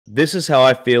This is how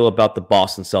I feel about the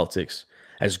Boston Celtics.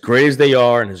 As great as they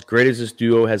are and as great as this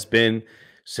duo has been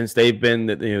since they've been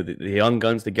the young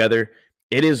guns together,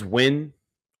 it is win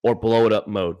or blow it up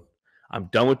mode. I'm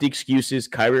done with the excuses.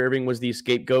 Kyrie Irving was the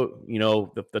scapegoat,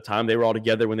 the time they were all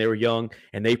together when they were young,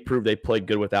 and they proved they played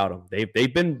good without him.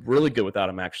 They've been really good without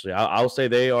him, actually. I'll say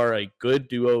they are a good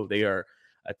duo. They are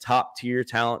a top-tier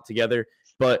talent together.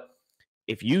 But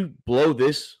if you blow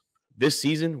this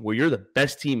season, where you're the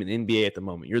best team in the NBA at the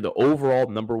moment, you're the overall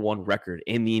number one record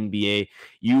in the NBA.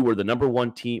 You were the number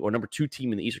one team or number two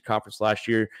team in the Eastern Conference last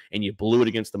year, and you blew it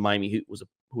against the Miami Heat,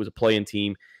 who was a play-in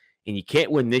team, and you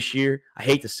can't win this year. I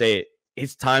hate to say it.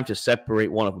 It's time to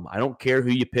separate one of them. I don't care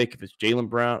who you pick, if it's Jaylen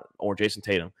Brown or Jason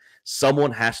Tatum.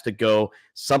 Someone has to go.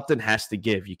 Something has to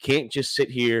give. You can't just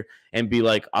sit here and be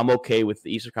like, I'm okay with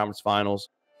the Eastern Conference Finals.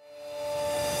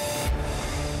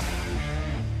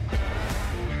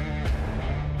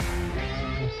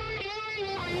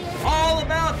 All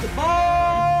About the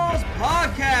Balls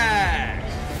podcast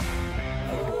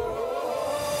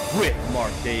With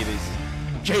Mark Davis,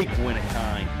 Jake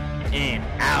Winnikine, and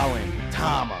Alan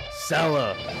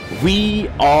Tomasella. We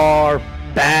are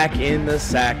back in the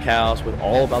Sack House with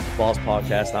All About the Balls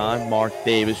podcast. I'm Mark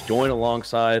Davis, joined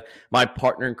alongside my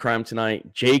partner in crime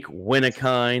tonight, Jake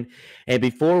Winnikine. And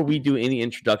before we do any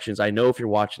introductions, I know if you're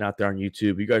watching out there on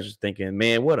YouTube, you guys are thinking,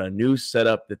 man, what a new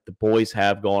setup that the boys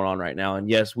have going on right now. And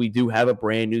yes, we do have a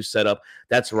brand new setup.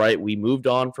 That's right. We moved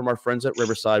on from our friends at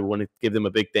Riverside. We want to give them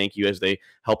a big thank you as they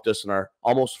helped us in our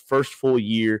almost first full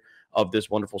year of this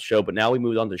wonderful show. But now we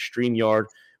moved on to StreamYard,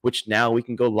 which now we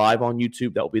can go live on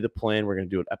YouTube. That will be the plan. We're going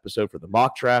to do an episode for the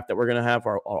mock draft that we're going to have,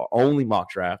 our only mock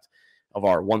draft of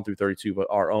our 1 through 32, but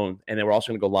our own. And then we're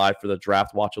also going to go live for the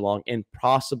draft watch along and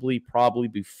probably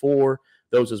before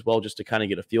those as well, just to kind of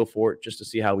get a feel for it, just to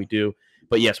see how we do.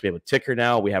 But yes, we have a ticker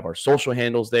now. We have our social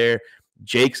handles there.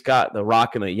 Jake's got the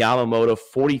Rock and the Yamamoto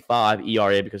 45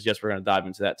 ERA because, yes, we're going to dive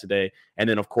into that today. And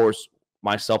then, of course,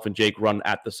 myself and Jake run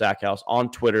at the Sack House on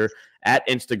Twitter, at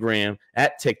Instagram,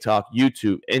 at TikTok,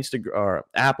 YouTube, Instagram,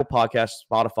 Apple Podcasts,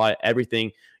 Spotify,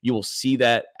 everything. You will see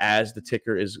that as the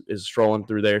ticker is strolling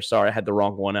through there. Sorry, I had the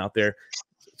wrong one out there.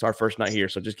 It's our first night here,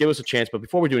 so just give us a chance. But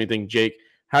before we do anything, Jake,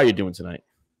 how are you doing tonight?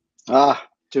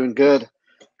 Doing good.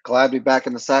 Glad to be back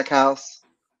in the Sack House.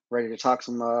 Ready to talk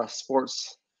some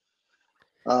sports.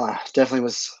 Definitely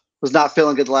was not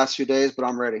feeling good the last few days, but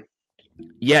I'm ready.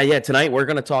 Yeah. Tonight we're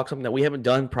going to talk something that we haven't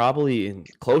done probably in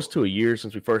close to a year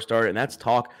since we first started, and that's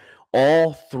talk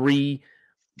all three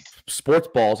sports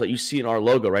balls that you see in our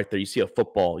logo right there. You see a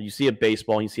football, you see a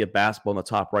baseball, and you see a basketball in the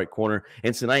top right corner.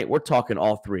 And tonight we're talking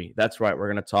all three. That's right.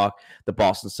 We're going to talk the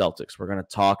Boston Celtics. We're going to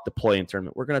talk the play-in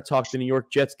tournament. We're going to talk the New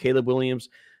York Jets, Caleb Williams.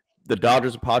 The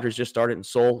Dodgers and Padres just started in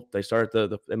Seoul. They started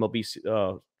the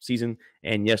MLB season.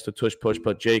 And yes, the tush push.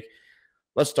 But Jake,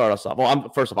 let's start us off. Well,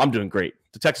 first off, I'm doing great.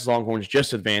 The Texas Longhorns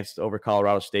just advanced over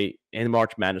Colorado State in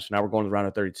March Madness. So now we're going to the round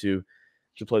of 32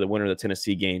 to play the winner of the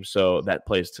Tennessee game. So that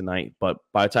plays tonight. But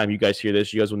by the time you guys hear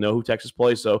this, you guys will know who Texas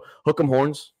plays. So hook 'em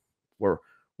horns. We're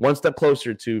one step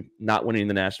closer to not winning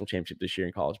the national championship this year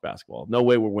in college basketball. No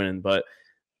way we're winning, but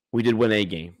we did win a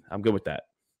game. I'm good with that.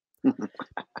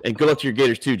 And good luck to your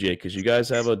Gators too, Jake, because you guys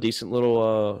have a decent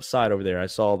little side over there. I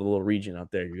saw the little region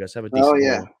out there. You guys have a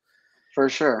decent for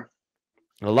sure.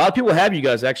 A lot of people have you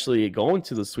guys actually going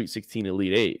to the Sweet 16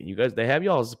 Elite 8. You guys, they have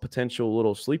y'all as a potential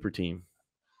little sleeper team.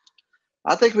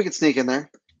 I think we could sneak in there.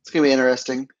 It's going to be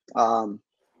interesting. I'm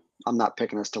not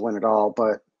picking us to win at all,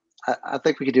 but I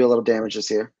think we could do a little damage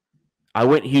this year. I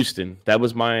went Houston. That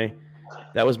was my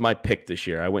pick this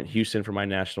year. I went Houston for my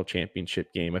national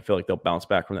championship game. I feel like they'll bounce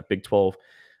back from that Big 12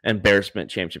 embarrassment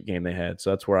championship game they had.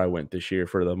 So that's where I went this year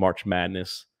for the March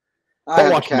Madness.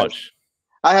 Don't watch much.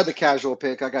 I had the casual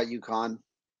pick. I got UConn,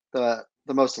 the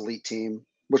most elite team,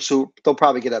 which they'll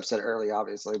probably get upset early,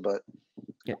 obviously, but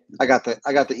yeah. I got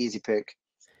the easy pick.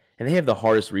 And they have the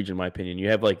hardest region, in my opinion. You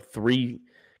have like 3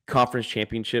 conference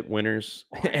championship winners,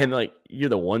 and like you're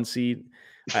the 1 seed.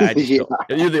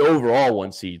 You're the overall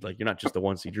 1 seed. Like you're not just the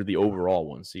 1 seed, you're the overall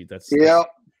 1 seed. That's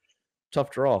tough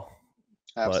draw.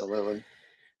 Absolutely.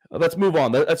 But let's move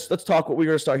on. Let's talk what we're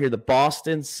going to start here. The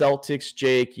Boston Celtics,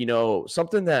 Jake.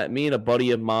 Something that me and a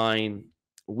buddy of mine,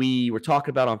 we were talking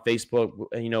about on Facebook.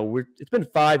 It's been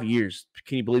 5 years.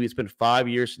 Can you believe it's been 5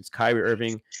 years since Kyrie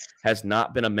Irving has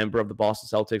not been a member of the Boston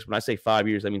Celtics? When I say 5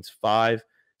 years, that means 5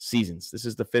 seasons. This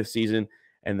is the 5th season.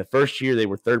 And the first year they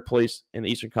were 3rd place in the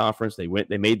Eastern Conference. They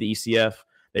made the ECF.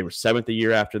 They were 7th the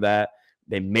year after that.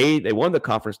 They won the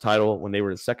conference title when they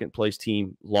were the 2nd place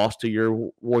team, lost to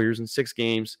your Warriors in 6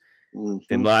 games. Mm-hmm.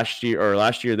 Then last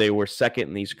year they were 2nd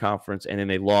in the Eastern Conference, and then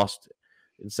they lost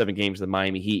in 7 games the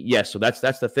Miami Heat. Yes, so that's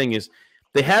the thing is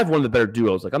they have one of the better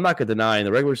duos. Like I'm not going to deny in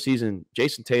the regular season,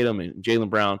 Jason Tatum and Jaylen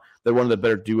Brown, they're one of the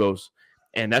better duos.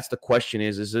 And that's the question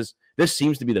is this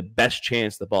seems to be the best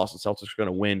chance the Boston Celtics are going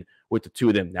to win with the two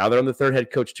of them. Now they're on the third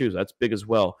head coach too, so that's big as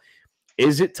well.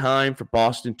 Is it time for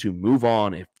Boston to move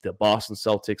on if the Boston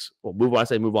Celtics – well, move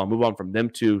on from them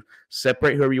to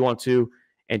separate whoever you want to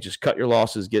and just cut your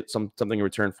losses, get something in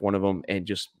return for one of them, and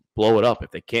just blow it up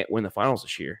if they can't win the finals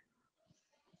this year?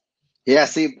 Yeah,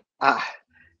 see,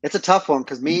 it's a tough one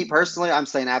because me personally, I'm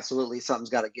saying absolutely something's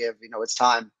got to give. It's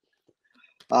time.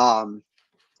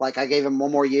 Like I gave them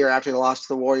one more year after they lost to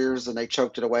the Warriors and they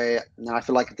choked it away. And I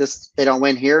feel like if they don't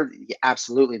win here, you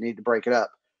absolutely need to break it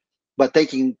up. But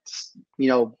thinking,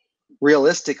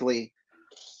 realistically,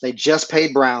 they just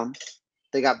paid Brown.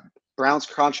 They got Brown's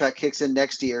contract kicks in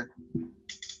next year.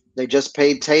 They just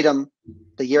paid Tatum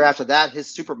the year after that.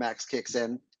 His Supermax kicks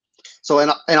in. So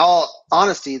in all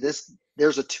honesty, there's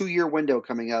a 2-year window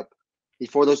coming up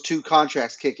before those 2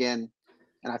 contracts kick in.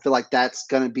 And I feel like that's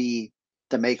going to be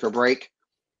the make or break.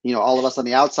 All of us on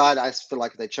the outside, I feel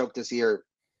like if they choke this year,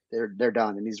 they're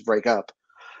done. It needs to break up.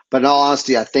 But in all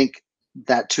honesty, I think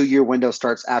that 2-year window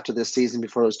starts after this season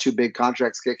before those 2 big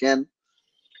contracts kick in.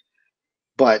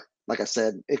 But like I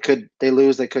said, they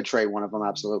lose, they could trade one of them.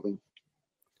 Absolutely.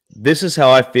 This is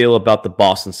how I feel about the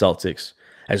Boston Celtics.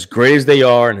 As great as they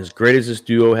are and as great as this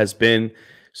duo has been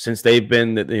since they've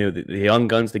been the young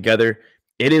guns together,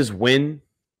 it is win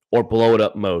or blow it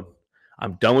up mode.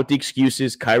 I'm done with the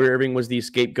excuses. Kyrie Irving was the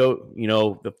scapegoat,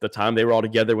 the time they were all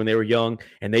together when they were young,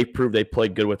 and they proved they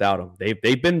played good without him.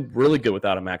 They've been really good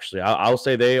without him, actually. I'll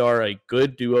say they are a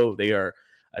good duo. They are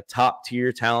a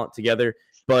top-tier talent together.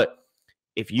 But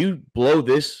if you blow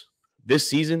this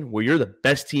season where you're the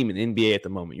best team in the NBA at the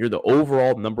moment, you're the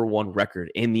overall number 1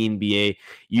 record in the NBA,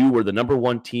 you were the number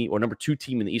 1 team or number 2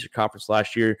 team in the Eastern Conference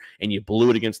last year, and you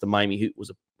blew it against the Miami Heat,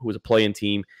 who was a play-in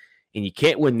team, and you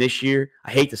can't win this year,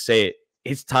 I hate to say it,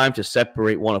 it's time to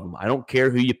separate one of them. I don't care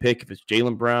who you pick, if it's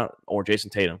Jaylen Brown or Jason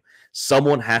Tatum.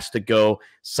 Someone has to go.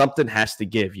 Something has to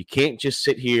give. You can't just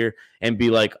sit here and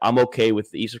be like, I'm okay with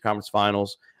the Eastern Conference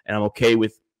Finals, and I'm okay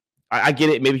with – I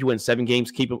get it. Maybe if you win 7 games,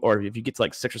 keep them. Or if you get to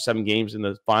like 6 or 7 games in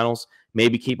the finals,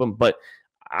 maybe keep them. But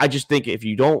I just think if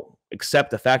you don't accept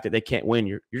the fact that they can't win,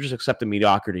 you're just accepting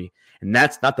mediocrity. And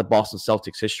that's not the Boston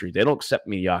Celtics history. They don't accept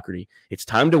mediocrity. It's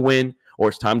time to win or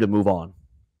it's time to move on.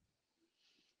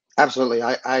 Absolutely.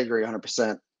 I agree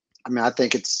 100%. I mean, I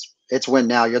think it's win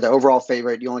now. You're the overall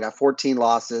favorite. You only got 14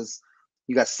 losses.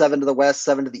 You got 7 to the West,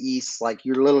 7 to the East. Like,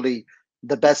 you're literally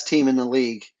the best team in the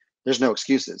league. There's no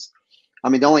excuses. I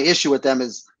mean, the only issue with them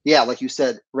is, like you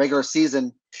said, regular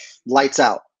season, lights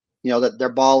out. That they're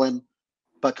balling.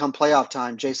 But come playoff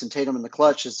time, Jason Tatum in the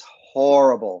clutch is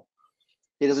horrible.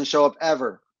 He doesn't show up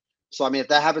ever. So, I mean, if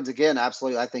that happens again,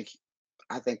 absolutely, I think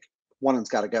one of them's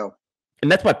got to go.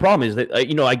 And that's my problem is that,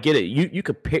 I get it.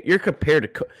 You're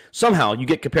compared to somehow you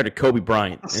get compared to Kobe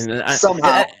Bryant. And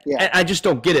I just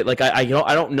don't get it. Like I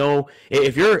don't know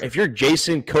if you're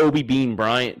Jason, Kobe, Bean,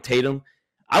 Bryant, Tatum.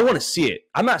 I want to see it.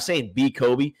 I'm not saying be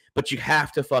Kobe, but you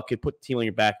have to fucking put the team on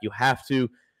your back. You have to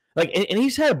and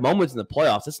he's had moments in the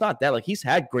playoffs. It's not that he's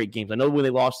had great games. I know when they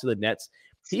lost to the Nets,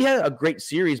 he had a great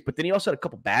series, but then he also had a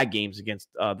couple bad games against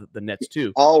the Nets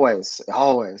too. Always.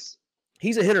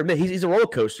 He's a hit or miss. He's a roller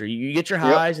coaster. You get your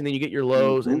highs and then you get your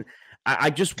lows. Mm-hmm. And I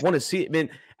just want to see it.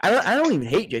 Man, I don't even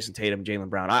hate Jason Tatum and Jaylen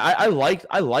Brown. I like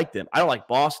them. I don't like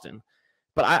Boston,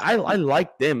 but I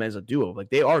like them as a duo. Like,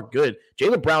 they are good.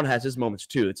 Jaylen Brown has his moments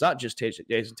too. It's not just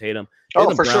Jason Tatum.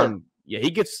 Jaylen for Brown, sure. Yeah,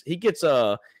 he gets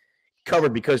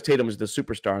covered because Tatum is the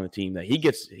superstar on the team. That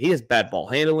he has bad ball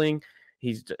handling.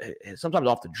 He's sometimes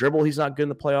off the dribble. He's not good in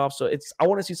the playoffs. So I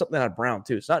want to see something out of Brown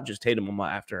too. It's not just Tatum I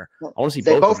want to see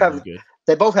both of them be good.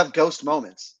 They both have ghost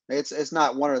moments. It's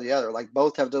not one or the other. Like,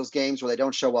 both have those games where they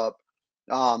don't show up.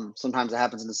 Sometimes it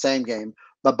happens in the same game,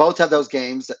 but both have those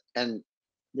games, and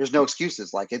there's no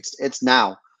excuses. Like, it's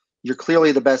now. You're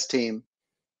clearly the best team.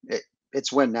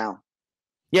 It's win now.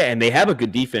 Yeah, and they have a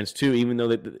good defense too, even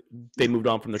though they moved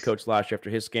on from their coach last year after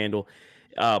his scandal.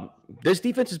 This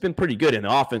defense has been pretty good, and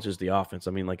the offense is the offense.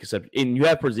 I mean, like I said, and you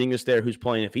have Porzingis there who's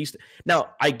playing. Now,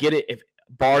 I get it, if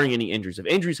barring any injuries. If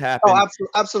injuries happen,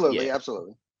 absolutely.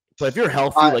 But if you're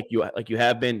healthy, like you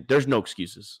have been, there's no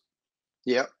excuses.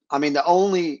 Yeah, I mean, the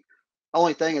only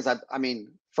thing is, I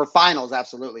mean, for finals,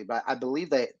 absolutely, but I believe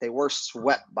they were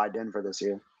swept by Denver this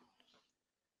year.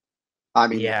 I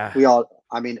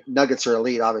mean, Nuggets are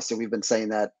elite. Obviously, we've been saying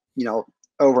that,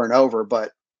 over and over,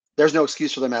 but there's no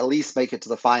excuse for them to at least make it to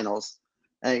the finals.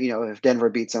 And, if Denver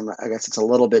beats them, I guess it's a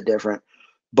little bit different,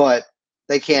 but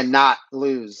they cannot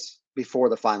lose before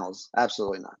the finals.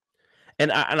 Absolutely not.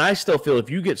 And I still feel if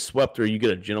you get swept or you get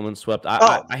a gentleman swept,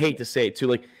 I hate to say it too.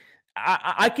 Like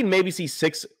I can maybe see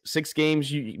six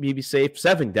games you maybe safe,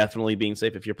 7 definitely being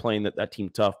safe if you're playing that team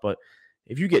tough. But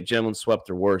if you get gentleman swept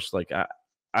or worse, like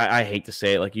I hate to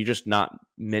say it, like you're just not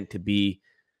meant to be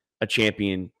a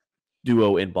champion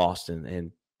duo in Boston.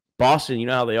 And Boston, you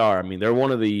know how they are. I mean, they're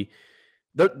one of the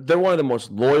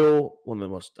most loyal, one of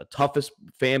the most toughest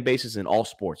fan bases in all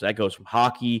sports. That goes from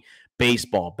hockey,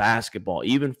 baseball, basketball,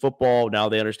 even football. Now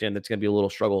they understand that's going to be a little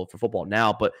struggle for football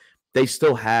now, but they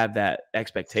still have that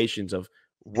expectations of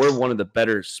we're one of the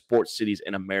better sports cities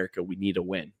in America. We need to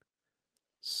win.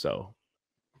 So,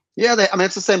 yeah,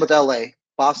 it's the same with LA,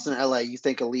 Boston, LA. You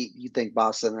think elite, you think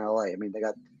Boston and LA. I mean, they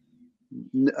got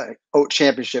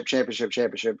championship.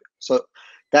 So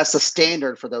that's the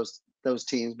standard for those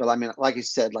teams. But I mean, like you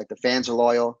said, like the fans are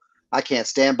loyal. I can't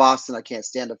stand Boston. I can't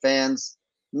stand the fans.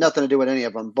 Nothing to do with any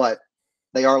of them, but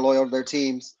they are loyal to their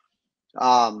teams.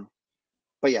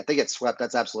 But yeah, if they get swept,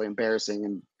 that's absolutely embarrassing,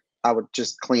 and I would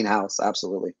just clean house.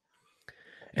 Absolutely.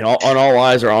 And all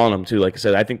eyes are on them too. Like I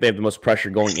said, I think they have the most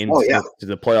pressure going into to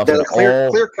the playoffs. They're the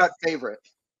clear-cut favorite.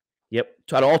 Yep,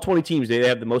 out of all 20 teams, they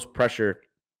have the most pressure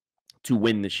to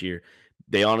win this year.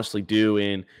 They honestly do,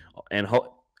 and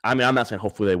I mean, I'm not saying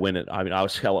hopefully they win it. I mean, I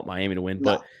was hell at Miami to win,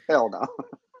 but hell no.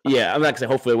 Yeah, I'm not gonna say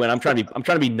hopefully they win. I'm trying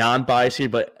to be non-biased here,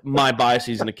 but my bias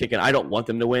is gonna kick in. I don't want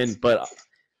them to win, but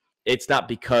it's not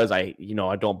because I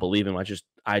don't believe them. I just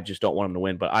don't want them to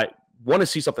win. But I want to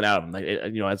see something out of them. Like,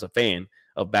 as a fan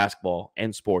of basketball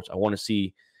and sports, I want to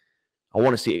see.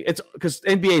 It's because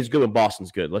NBA is good when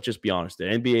Boston's good. Let's just be honest. The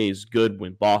NBA is good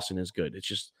when Boston is good.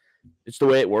 It's the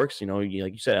way it works. Like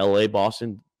you said, LA,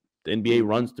 Boston, the NBA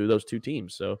runs through those two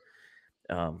teams. So.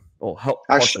 I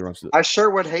sure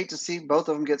would hate to see both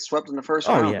of them get swept in the first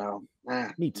round.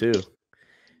 Yeah. Me too.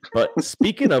 But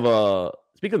speaking of the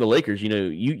Lakers,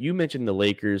 you mentioned the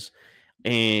Lakers,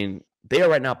 and they are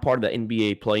right now part of the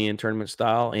NBA play-in tournament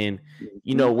style. And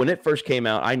when it first came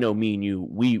out, I know me and you,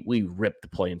 we ripped the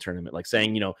play-in tournament, like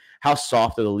saying how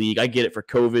soft of the league. I get it for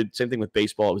COVID. Same thing with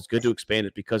baseball. It was good to expand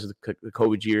it because of the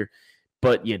COVID year,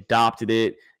 but you adopted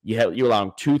it. You're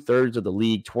allowing 2/3 of the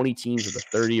league, 20 teams of the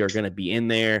 30 are going to be in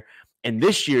there. And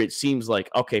this year, it seems like,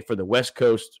 okay, for the West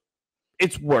Coast,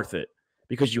 it's worth it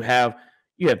because you have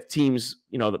teams,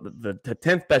 the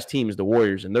 10th best team is the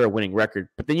Warriors, and they're a winning record.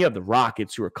 But then you have the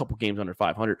Rockets, who are a couple games under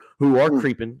 500, who are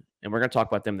creeping, and we're going to talk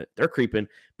about them, that they're creeping.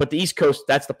 But the East Coast,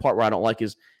 that's the part where I don't like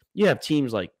is you have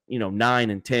teams like, 9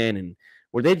 and 10, and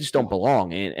where they just don't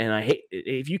belong. And I hate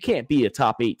if you can't be a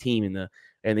top 8 team in the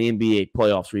NBA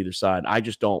playoffs for either side. I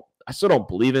still don't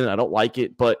believe in it. I don't like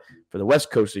it. But for the West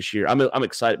Coast this year, I'm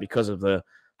excited because of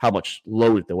how much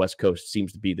loaded the West Coast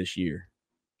seems to be this year.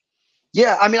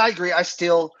 Yeah, I mean, I agree. I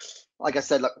still, like I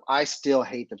said, I still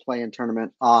hate the play-in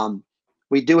tournament.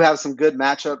 We do have some good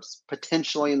matchups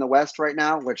potentially in the West right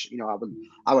now, which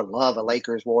I would love a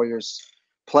Lakers Warriors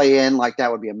play-in. Like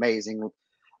that would be amazing.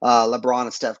 LeBron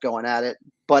and Steph going at it.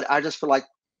 But I just feel like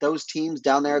those teams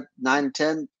down there, 9 and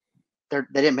 10. They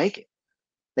didn't make it.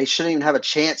 They shouldn't even have a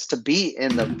chance to be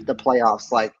in the playoffs.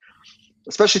 Like,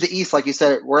 especially the East, like you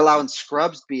said, we're allowing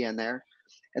scrubs to be in there,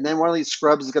 and then one of these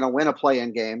scrubs is going to win a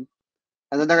play-in game,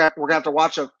 and then we're going to have to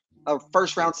watch a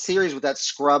first-round series with that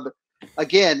scrub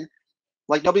again.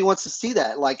 Like nobody wants to see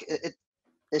that. Like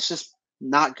it's just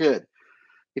not good.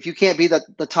 If you can't be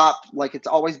the top like it's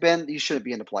always been, you shouldn't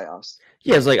be in the playoffs.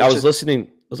 Yeah, it's like I was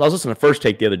listening to First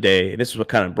Take the other day, and this is what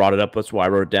kind of brought it up. That's why I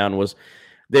wrote it down was.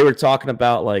 They were talking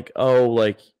about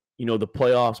the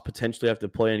playoffs potentially have to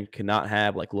play and cannot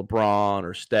have like LeBron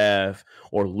or Steph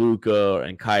or Luka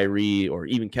and Kyrie or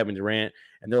even Kevin Durant.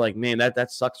 And they're like, man,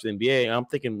 that sucks for the NBA. And I'm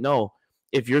thinking, no,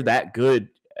 if you're that good,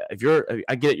 I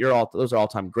get it, those are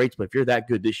all-time greats, but if you're that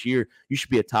good this year, you should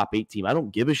be a top 8 team. I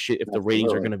don't give a shit if the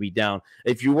ratings are going to be down.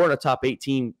 If you weren't a top 8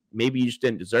 team, maybe you just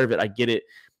didn't deserve it. I get it.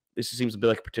 This seems to be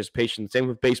like a participation. Same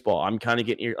with baseball. I'm kind of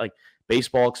getting like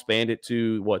baseball expanded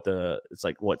to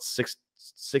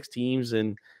six teams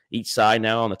in each side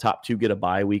now. On the top 2 get a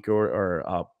bye week or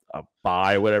a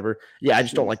bye or whatever. Yeah, I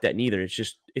just don't like that neither. It's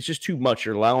just too much.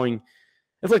 You're allowing.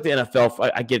 It's like the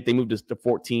NFL. I get it. They moved to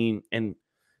 14, and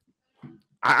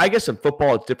I guess in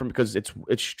football it's different because it's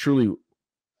truly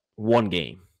one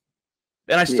game.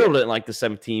 And I still didn't like the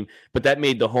 7th team, but that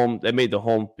made the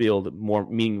home field more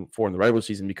meaningful in the regular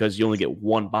season because you only get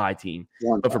one bye team.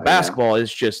 But for basketball,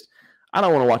 it's just I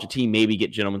don't want to watch a team maybe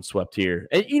get gentlemen swept here.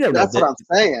 And that's what I'm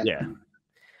saying. Yeah.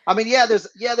 I mean,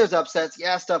 there's upsets.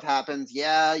 Yeah, stuff happens.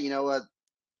 Yeah,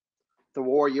 the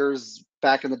Warriors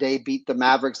back in the day beat the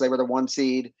Mavericks. They were the 1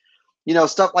 seed.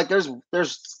 Stuff like there's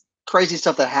crazy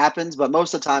stuff that happens, but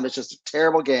most of the time it's just a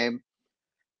terrible game.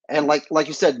 And like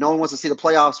you said, no one wants to see the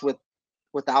playoffs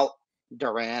without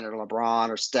Durant or LeBron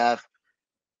or Steph.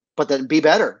 But then be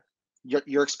better.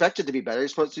 You're expected to be better. You're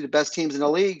supposed to be the best teams in the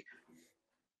league.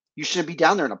 You shouldn't be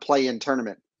down there in a play-in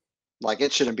tournament. Like,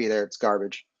 it shouldn't be there. It's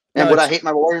garbage. And would I hate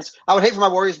my Warriors? I would hate for my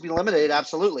Warriors to be eliminated,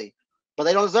 absolutely. But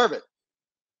they don't deserve it.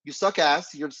 You suck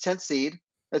ass. You're the 10th seed.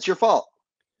 It's your fault.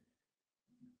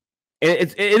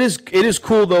 It is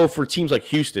cool though for teams like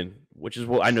Houston, which is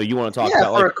what I know you want to talk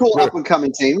about. For a cool up and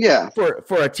coming team, For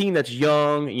a team that's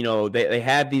young, they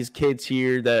have these kids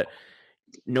here that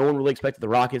no one really expected the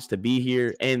Rockets to be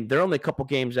here, and they're only a couple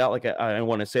games out. Like I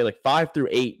want to say, like 5 through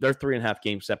 8, they're 3.5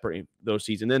 games separating those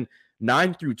seeds, and then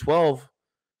 9 through 12,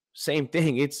 same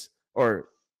thing. Or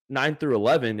 9 through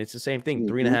 11, it's the same thing.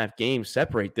 3.5 games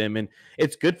separate them, and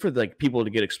it's good for people to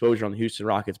get exposure on the Houston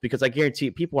Rockets, because I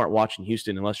guarantee people aren't watching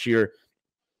Houston unless you're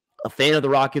a fan of the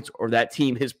Rockets or that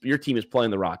team. Your team is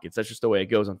playing the Rockets. That's just the way it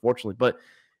goes, unfortunately. But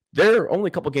they're only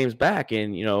a couple games back,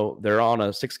 and they're on a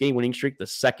 6-game winning streak, the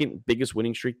second biggest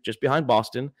winning streak, just behind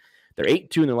Boston. They're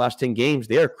 8-2 in their last 10 games.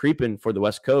 They are creeping for the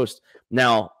West Coast.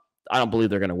 Now, I don't believe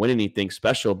they're going to win anything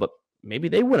special, but maybe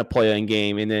they win a play-in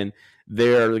game, and then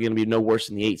they're going to be no worse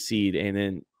than the 8th seed. And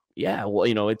then,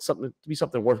 it's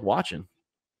something worth watching.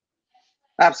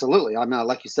 Absolutely. I mean,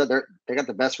 like you said, they got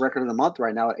the best record of the month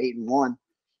right now at 8-1.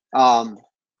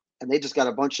 And they just got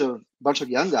a bunch of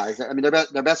young guys. I mean,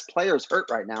 their best players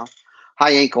hurt right now,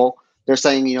 high ankle. They're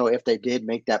saying, if they did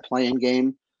make that play-in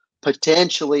game,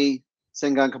 potentially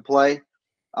Sengun could play.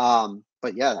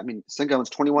 But yeah, I mean, Sengun's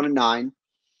 21-9.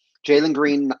 Jalen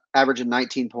Green averaging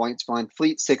 19 points. Van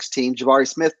Fleet 16. Jabari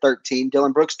Smith 13.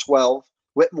 Dylan Brooks 12.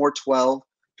 Whitmore 12.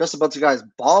 Just a bunch of guys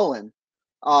balling.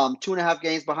 2.5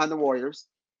 games behind the Warriors.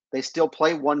 They still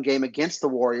play one game against the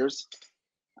Warriors,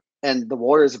 and the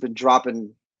Warriors have been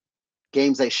dropping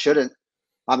games they shouldn't.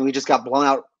 I mean, we just got blown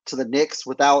out to the Knicks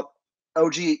without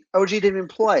OG. OG didn't even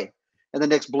play, and the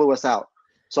Knicks blew us out.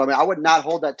 So, I mean, I would not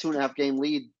hold that 2.5 game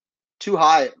lead too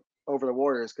high over the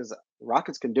Warriors, because the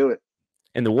Rockets can do it.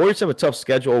 And the Warriors have a tough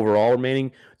schedule overall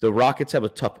remaining. The Rockets have a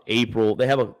tough April. They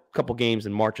have a couple games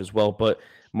in March as well, but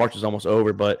March is almost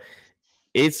over. But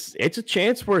it's a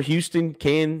chance where Houston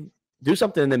can do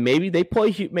something, and then maybe they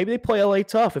play LA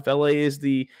tough if LA is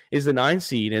the 9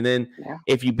 seed, and then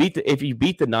if you beat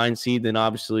the 9 seed, then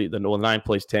obviously the 9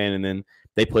 plays 10, and then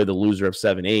they play the loser of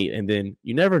 7-8, and then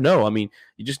you never know. I mean,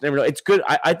 you just never know. It's good.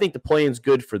 I think the play-in's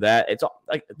good for that. It's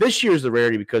like this year is the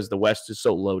rarity because the West is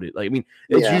so loaded. Like, I mean,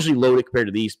 it's usually loaded compared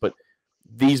to the East, but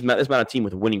this amount of team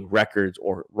with winning records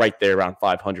or right there around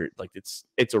 500, like it's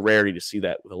a rarity to see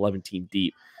that with 11 team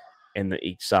deep in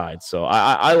each side. So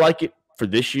I like it for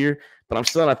this year, but I'm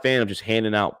still not a fan of just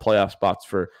handing out playoff spots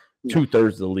for 2/3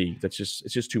 of the league. It's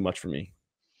just too much for me.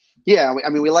 Yeah, I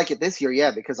mean, we like it this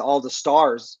year, because all the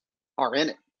stars are in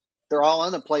it. They're all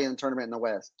in the play-in tournament in the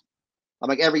West. I'm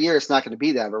like, every year it's not going to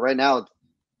be that, but right now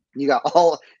you got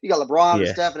LeBron and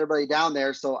Steph and everybody down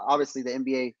there. So obviously the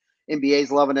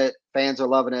NBA's loving it, fans are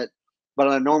loving it, but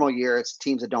on a normal year it's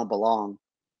teams that don't belong.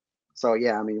 So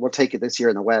yeah, I mean, we'll take it this year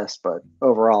in the West, but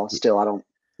overall, still, I'm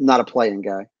not a play-in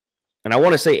guy. And I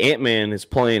want to say Ant-Man is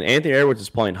playing. Anthony Edwards is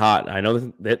playing hot. I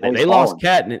know that they lost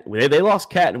Cat, and they lost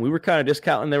Cat, and we were kind of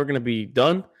discounting they were going to be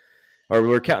done, or we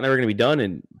were counting they were going to be done,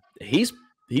 and he's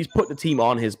put the team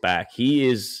on his back. He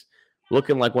is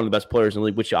looking like one of the best players in the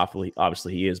league, which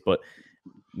obviously he is. But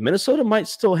Minnesota might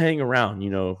still hang around.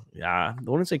 I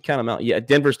wouldn't say count them out. Yeah,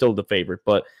 Denver's still the favorite,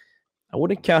 but I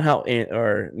wouldn't count out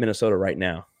Minnesota right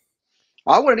now.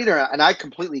 I wouldn't either, and I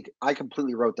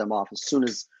completely wrote them off as soon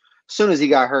as he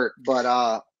got hurt.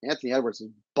 But Anthony Edwards is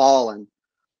balling,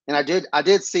 and I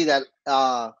did see that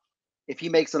if he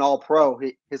makes an All-Pro,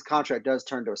 his contract does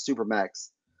turn to a Supermax.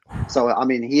 So I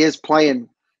mean, he is playing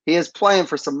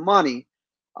for some money.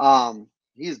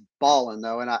 He's balling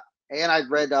though, and I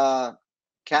read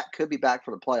Cat could be back for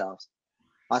the playoffs.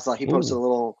 I saw he posted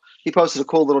a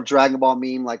cool little Dragon Ball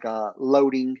meme, like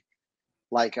loading,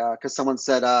 like because someone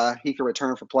said he could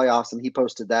return for playoffs, and he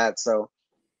posted that. So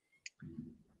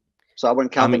I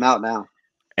wouldn't count him out now.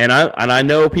 And I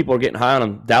know people are getting high on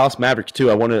him. Dallas Mavericks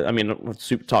too.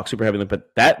 Let's talk super heavily,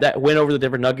 but that win over the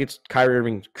Denver Nuggets, Kyrie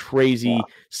Irving, crazy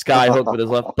skyhook with his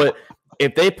left. But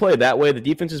if they play that way, the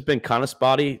defense has been kind of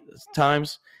spotty at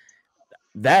times.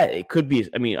 That it could be.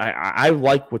 I mean, I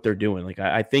like what they're doing. Like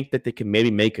I think that they can maybe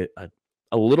make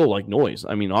a little like noise.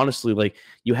 I mean, honestly, like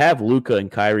you have Luka and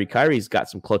Kyrie. Kyrie's got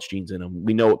some clutch genes in him.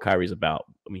 We know what Kyrie's about.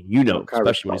 I mean,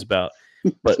 especially what he's about.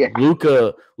 But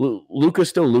Luka's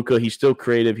still Luka. He's still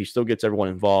creative. He still gets everyone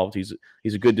involved. He's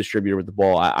a good distributor with the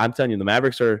ball. I'm telling you, the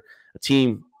Mavericks are a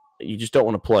team. you just don't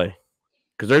want to play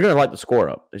because they're going to light the score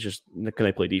up. It's just can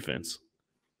they play defense?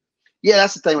 Yeah,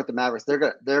 that's the thing with the Mavericks.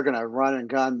 They're gonna run and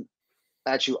gun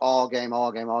at you all game.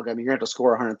 You're gonna have to score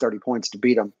 130 points to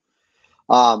beat them.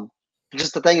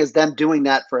 Just the thing is, them doing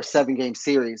that for a 7-game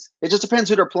series. It just depends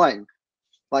who they're playing,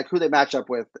 like who they match up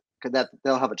with. That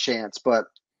they'll have a chance. But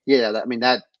yeah,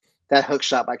 that hook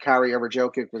shot by Kyrie over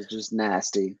Jokic was just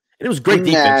nasty. And it was great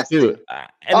defense too. I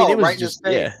mean, it was right just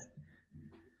in his face.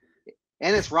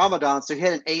 And it's Ramadan, so he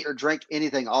hadn't ate or drank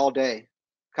anything all day.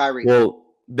 Kyrie. Well,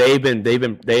 they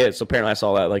so apparently I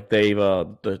saw that like they've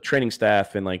the training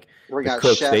staff and like we the got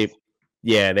cooks chef.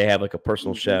 they have like a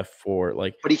personal chef for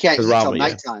like, but he can't eat until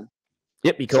nighttime.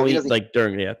 Yep, he can only eat like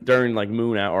during like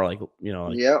moon out or like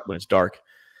when it's dark.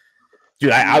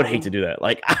 Dude, I would hate to do that.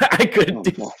 Like I couldn't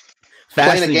do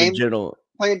fasting in general.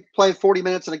 Playing 40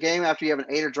 minutes in a game after you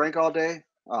haven't ate or drank all day.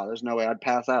 Oh, there's no way I'd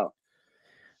pass out.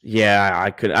 Yeah,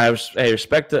 I could. I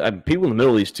respect people in the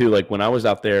Middle East too. Like when I was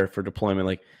out there for deployment,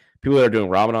 like people that are doing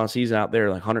Ramadan season out there,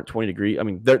 like 120 degrees. I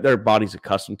mean, their body's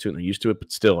accustomed to it and they're used to it,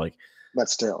 but still, like,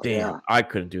 damn, I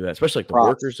couldn't do that. Especially like the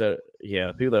workers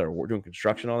people that are doing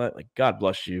construction, all that. Like, God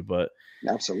bless you, but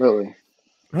absolutely.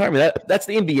 All right, I mean that's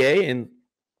the NBA and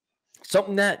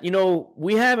something that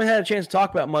we haven't had a chance to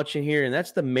talk about much in here, and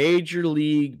that's the Major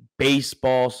League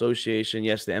Baseball Association.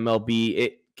 Yes, the MLB.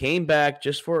 It came back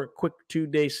just for a quick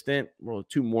 2-day stint, well,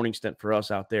 2-morning stint for us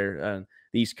out there on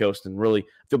the East Coast, and really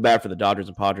feel bad for the Dodgers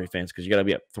and Padres fans because you got to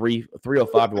be up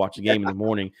 3:05 to watch the game in the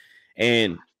morning.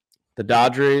 And the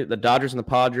Dodgers and the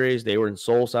Padres, they were in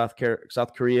Seoul, South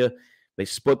Korea. They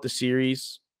split the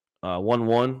series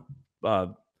 1-1.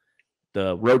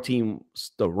 The road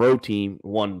team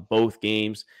won both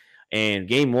games. And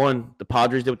game 1, the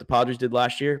Padres did what the Padres did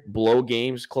last year, blow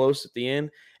games close at the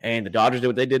end. And the Dodgers did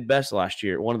what they did best last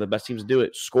year. One of the best teams to do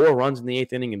it, score runs in the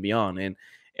 8th inning and beyond. And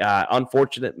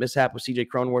unfortunate mishap with C.J.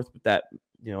 Cronenworth with that,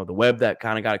 the web that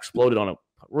kind of got exploded on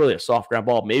a soft ground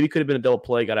ball. Maybe could have been a double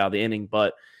play, got out of the inning,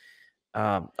 but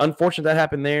unfortunate that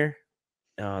happened there.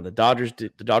 The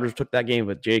Dodgers took that game,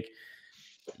 but Jake,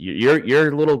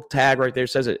 your little tag right there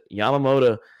says it.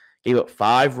 Yamamoto gave up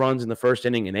 5 runs in the first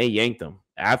inning, and they yanked them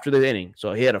after the inning.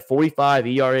 So he had a 45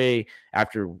 ERA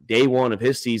after day 1 of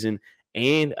his season,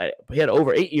 and he had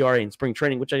over 8 ERA in spring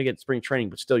training, which I didn't get spring training,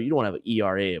 but still, you don't have an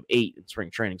ERA of 8 in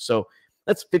spring training. So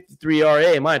that's 53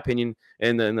 ERA, in my opinion,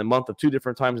 in the month of 2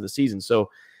 different times of the season. So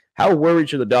how worried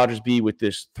should the Dodgers be with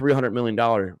this $300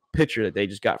 million pitcher that they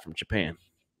just got from Japan?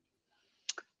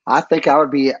 I think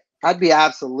I'd be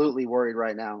absolutely worried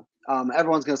right now.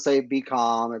 Everyone's going to say, be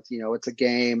calm. It's a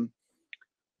game.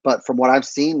 But from what I've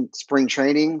seen, spring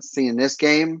training, seeing this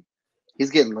game, he's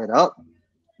getting lit up.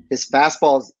 His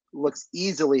fastball looks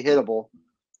easily hittable.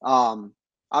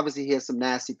 Obviously, he has some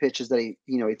nasty pitches that he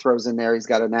throws in there. He's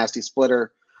got a nasty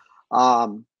splitter.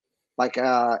 In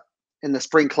the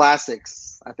spring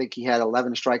classics, I think he had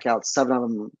 11 strikeouts. 7 of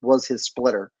them was his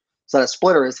splitter. So that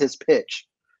splitter is his pitch.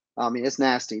 I mean, it's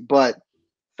nasty, but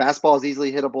fastball is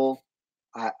easily hittable.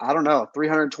 I don't know.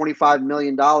 $325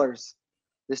 million.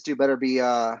 This dude better be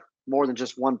more than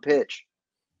just one pitch.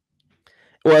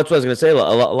 Well, that's what I was going to say. A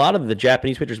lot of the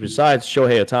Japanese pitchers, besides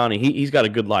Shohei Ohtani, he's got a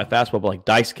good live fastball, but like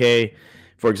Daisuke,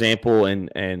 for example,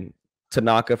 and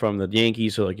Tanaka from the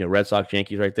Yankees, so like Red Sox,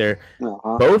 Yankees right there.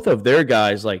 Uh-huh. Both of their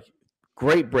guys, like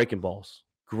great breaking balls,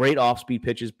 great off-speed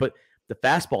pitches, but the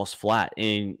fastball's flat,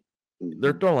 and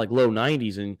they're throwing like low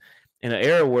 90s. And in an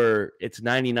era where it's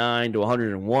 99 to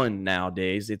 101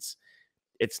 nowadays, it's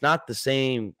not the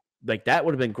same. Like that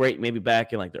would have been great maybe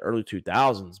back in like the early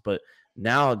 2000s, but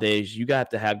nowadays you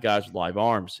got to have guys with live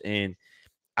arms. And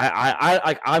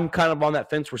I'm kind of on that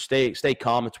fence where stay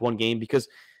calm. It's one game because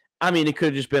I mean it could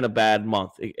have just been a bad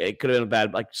month. It could have been a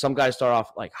bad, like some guys start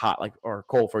off like hot, like or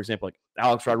cold, for example, like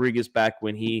Alex Rodriguez back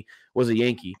when he was a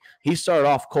Yankee. He started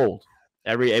off cold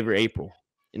every April.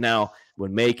 And now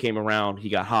when May came around, he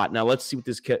got hot. Now let's see what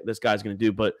this guy's going to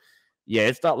do. But yeah,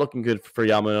 it's not looking good for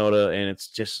Yamamoto, and it's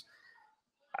just.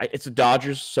 It's the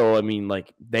Dodgers, so I mean,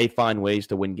 like they find ways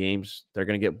to win games. They're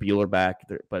going to get Buehler back,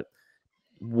 but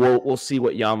we'll see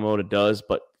what Yamamoto does.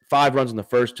 But 5 runs in the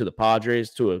first to the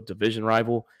Padres, to a division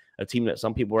rival, a team that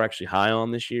some people are actually high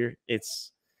on this year.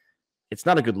 It's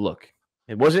not a good look.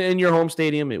 It wasn't in your home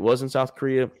stadium. It was in South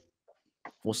Korea.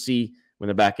 We'll see when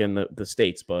they're back in the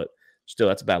States, but still,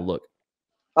 that's a bad look.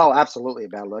 Oh, absolutely a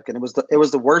bad look, and it was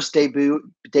the worst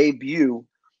debut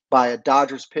by a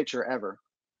Dodgers pitcher ever.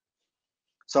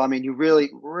 So, I mean, you really,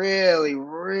 really,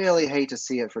 really hate to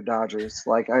see it for Dodgers.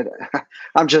 Like,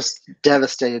 I'm just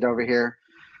devastated over here.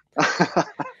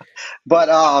 But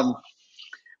I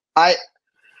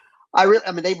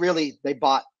mean, they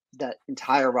bought that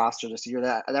entire roster this year.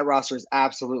 That roster is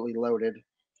absolutely loaded.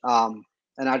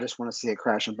 And I just want to see it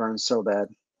crash and burn so bad.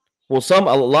 Well,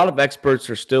 a lot of experts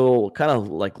are still kind of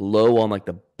like low on like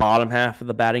the bottom half of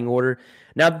the batting order.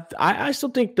 Now, I still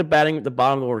think the bottom of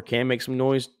the order can make some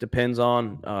noise. Depends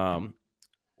on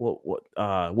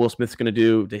what Will Smith's going to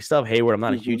do. They still have Hayward. I'm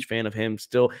not a huge fan of him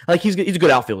still. Like he's a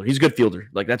good outfielder. He's a good fielder.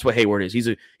 Like that's what Hayward is. He's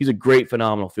a great,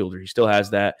 phenomenal fielder. He still has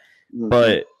that.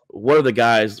 But what are the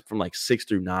guys from like 6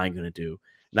 through 9 going to do?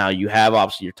 Now you have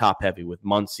obviously your top heavy with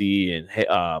Muncy and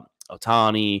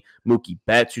Ohtani, Mookie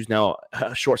Betts, who's now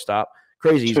a shortstop.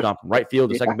 Crazy. He's gone from right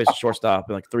field to second base to shortstop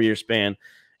in like 3-year span.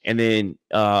 And then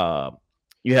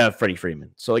you have Freddie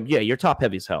Freeman. So like, yeah, you're top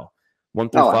heavy as hell. 1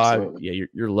 through 5. Absolutely. Yeah,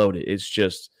 you're loaded. It's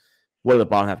just what the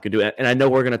bottom half can do. And I know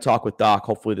we're going to talk with Doc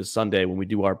hopefully this Sunday when we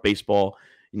do our baseball,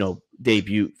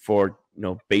 debut for,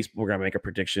 baseball. We're going to make our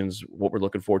predictions, what we're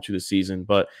looking forward to this season.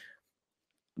 But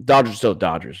Dodgers are still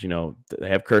Dodgers. They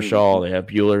have Kershaw, they have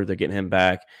Buehler, they're getting him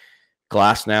back.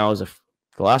 Glasnow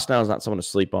is not someone to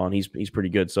sleep on. He's pretty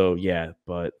good. So yeah,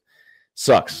 but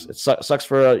sucks. It sucks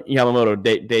for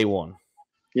Yamamoto day one.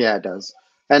 Yeah, it does.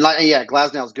 And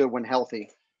Glasnow's good when healthy.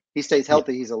 He stays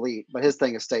healthy. Yeah. He's elite, but his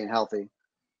thing is staying healthy.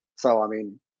 So I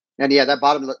mean, and yeah, that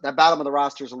bottom of the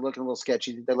rosters are looking a little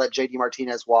sketchy. They let JD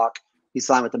Martinez walk. He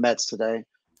signed with the Mets today.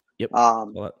 Yep.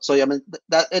 So yeah, I mean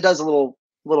that it does a little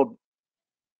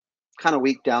kind of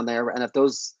weak down there. And if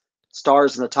those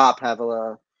stars in the top have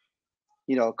a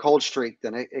cold streak,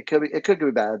 then it could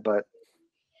be bad. But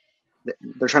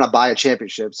they're trying to buy a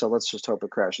championship, so let's just hope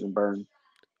it crashes and burn.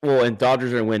 Well, and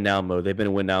Dodgers are in win now mode. They've been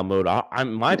in win now mode.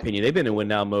 In my opinion, they've been in win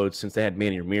now mode since they had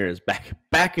Manny Ramirez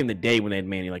back in the day when they had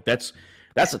Manny. Like that's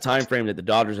the time frame that the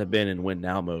Dodgers have been in win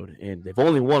now mode, and they've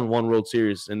only won one World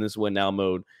Series in this win now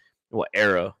mode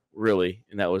era, really,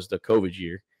 and that was the COVID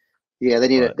year. Yeah, they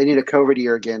need a COVID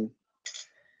year again.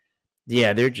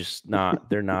 Yeah, they're just not.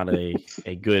 They're not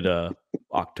a good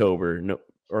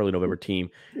early November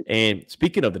team. And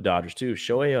speaking of the Dodgers too,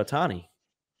 Shohei Ohtani.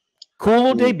 Cool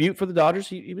little debut for the Dodgers.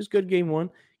 He was good game 1.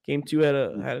 Game 2 had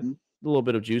a little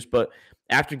bit of juice, but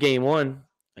after game 1,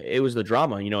 it was the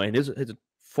drama, and his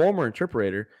former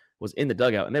interpreter was in the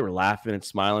dugout, and they were laughing and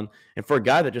smiling. And for a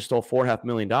guy that just stole $4.5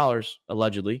 million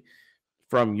allegedly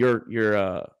from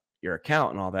your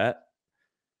account and all that,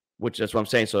 which that's what I'm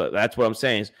saying. So that's what I'm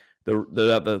saying is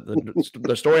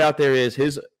the story out there is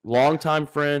his longtime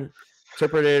friend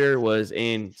interpreter was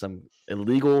in some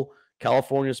illegal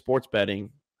California sports betting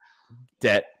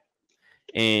debt,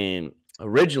 and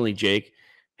originally Jake,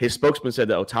 his spokesman said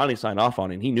that Ohtani signed off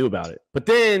on it and he knew about it, but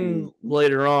then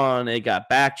later on it got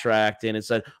backtracked and it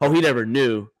said, oh, he never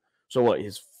knew. So what,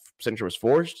 his signature was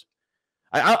forged?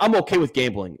 I'm okay with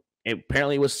gambling.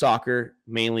 Apparently it was soccer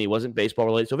mainly. It wasn't baseball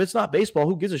related. So if it's not baseball,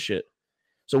 who gives a shit?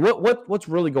 So what's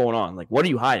really going on? Like, what are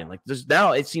you hiding? Like, this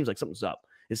now it seems like something's up.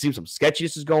 It seems some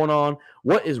sketchiness is going on.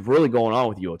 What is really going on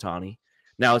with you, Ohtani?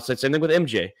 Now it's the same thing with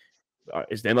MJ.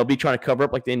 Is the MLB trying to cover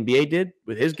up like the NBA did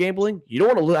with his gambling? You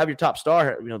don't want to have your top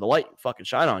star, the light fucking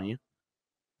shine on you.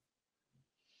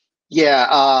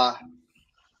 Yeah.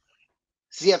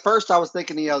 See, at first I was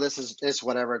thinking, this is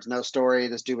whatever. It's no story.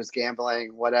 This dude was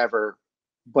gambling, whatever.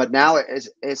 But now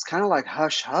it's kind of like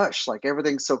hush, hush. Like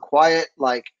everything's so quiet.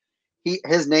 Like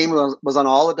his name was on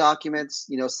all the documents,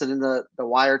 sending the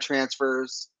wire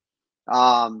transfers.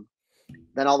 Then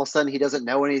all of a sudden he doesn't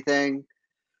know anything.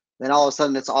 Then all of a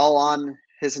sudden it's all on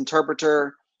his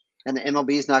interpreter, and the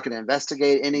MLB is not going to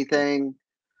investigate anything.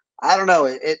 I don't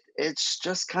know. It's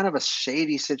just kind of a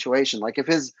shady situation. Like if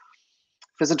his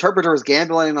interpreter was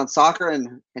gambling on soccer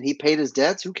and he paid his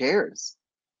debts, who cares?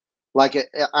 Like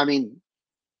I mean,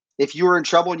 if you were in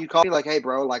trouble and you called me like, hey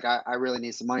bro, like I really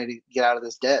need some money to get out of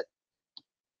this debt,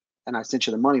 and I sent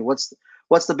you the money, what's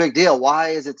the big deal? Why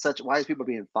is people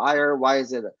being fired? Why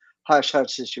is it a hush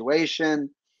hush situation?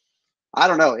 I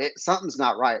don't know. Something's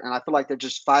not right. And I feel like they're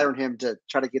just firing him to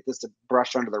try to get this to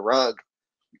brush under the rug.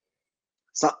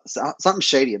 Something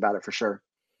shady about it for sure.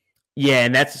 Yeah,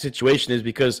 and that's the situation is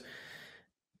because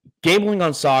gambling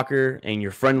on soccer and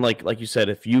your friend, like you said,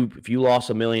 if you lost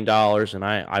 $1 million and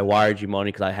I wired you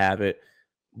money because I have it,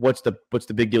 what's the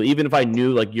big deal? Even if I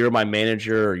knew like you're my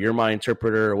manager or you're my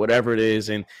interpreter or whatever it is,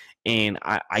 and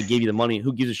I gave you the money,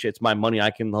 who gives a shit? It's my money.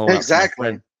 I can loan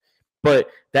exactly. But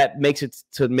that makes it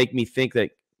to make me think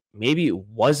that maybe it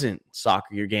wasn't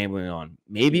soccer you're gambling on.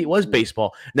 Maybe it was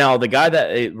baseball. Now, the guy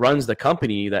that runs the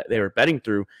company that they were betting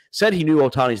through said he knew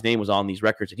Ohtani's name was on these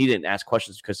records, and he didn't ask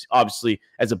questions because obviously,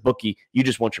 as a bookie, you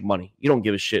just want your money. You don't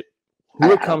give a shit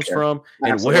who it comes from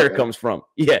and where it comes from.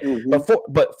 Yeah, but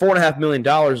 $4.5 million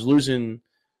losing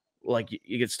like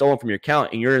you get stolen from your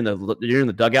account and you're in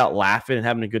the dugout laughing and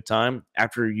having a good time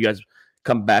after you guys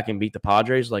come back and beat the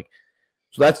Padres. Like,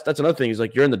 so that's another thing is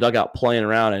like you're in the dugout playing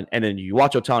around and then you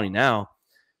watch Ohtani now.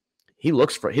 He had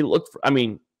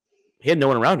no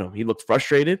one around him. He looked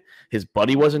frustrated. His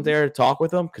buddy wasn't there to talk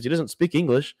with him because he doesn't speak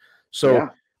English. So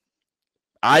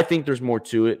I think there's more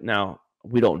to it. Now,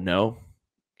 we don't know.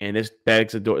 And this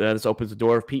begs the door. This opens the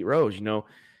door of Pete Rose. You know,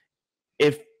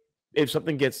 if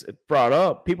something gets brought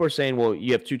up, people are saying, well,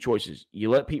 you have two choices. You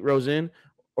let Pete Rose in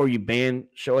or you ban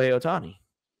Shohei Ohtani.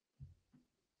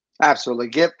 Absolutely.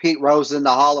 Get Pete Rose in the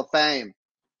Hall of Fame.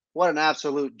 What an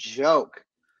absolute joke.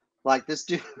 Like, this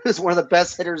dude is one of the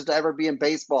best hitters to ever be in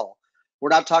baseball. We're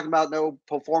not talking about no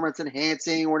performance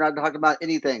enhancing. We're not talking about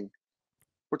anything.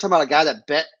 We're talking about a guy that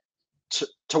bet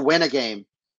to win a game.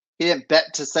 He didn't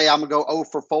bet to say, I'm going to go 0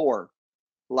 for 4.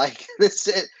 Like,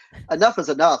 enough is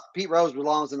enough. Pete Rose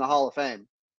belongs in the Hall of Fame.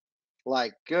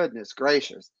 Like, goodness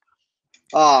gracious.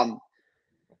 But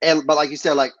like you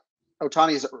said, like,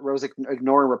 Ohtani Rose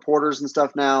ignoring reporters and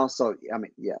stuff now. So, I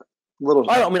mean, yeah.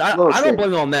 I don't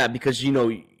blame him on that because, you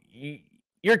know,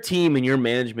 your team and your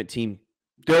management team,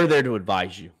 they're there to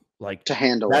advise you. Like, to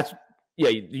handle it. Yeah,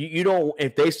 you don't –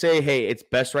 if they say, hey, it's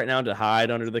best right now to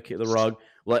hide under the rug,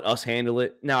 let us handle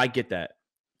it. Now, I get that.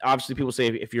 Obviously, people say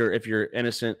if you're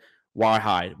innocent, why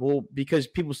hide? Well, because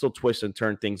people still twist and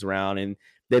turn things around and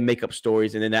they make up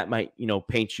stories, and then that might, you know,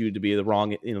 paint you to be the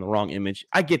wrong image.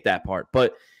 I get that part,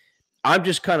 but I'm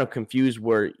just kind of confused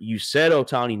where you said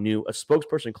Ohtani knew, a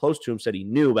spokesperson close to him said he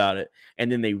knew about it,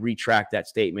 and then they retract that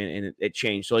statement and it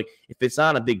changed. So, like, if it's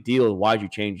not a big deal, why'd you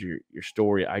change your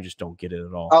story? I just don't get it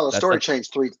at all. Oh, the story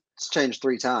changed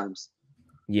three times.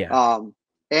 Yeah.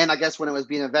 And I guess when it was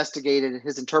being investigated,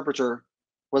 his interpreter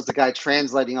was the guy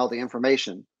translating all the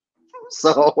information.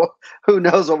 So who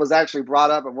knows what was actually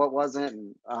brought up and what wasn't.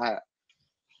 And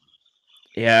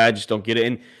yeah, I just don't get it.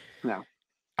 And no.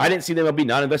 I didn't see them be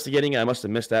not investigating it. I must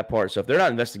have missed that part. So if they're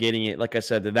not investigating it, like I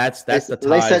said, that's the ties.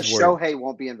 They said Shohei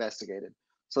won't be investigated.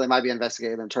 So they might be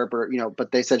investigating the interpreter, you know,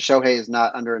 but they said Shohei is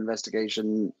not under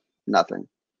investigation, nothing.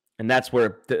 And that's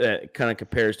where it kind of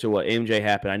compares to what MJ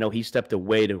happened. I know he stepped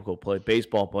away to go play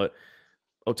baseball, but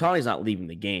Ohtani's not leaving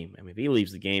the game. I mean, if he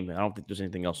leaves the game, I don't think there's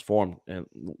anything else for him, and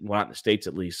not in the States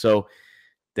at least. So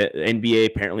the NBA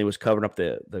apparently was covering up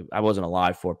the I wasn't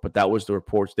alive for it, but that was the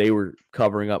reports. They were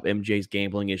covering up MJ's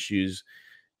gambling issues,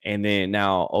 and then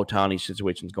now Ohtani's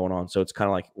situation's going on. So it's kind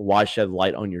of like, why shed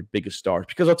light on your biggest stars?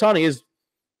 Because Ohtani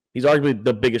he's arguably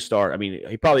the biggest star. I mean,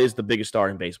 he probably is the biggest star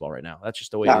in baseball right now. That's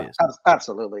just the way it is.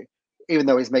 Absolutely. Even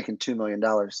though he's making $2 million.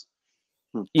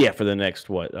 Yeah, for the next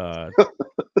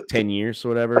 10 years or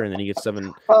whatever, and then he gets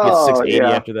 680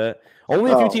 after that.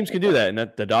 Only a few teams can do that,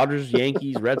 and the Dodgers,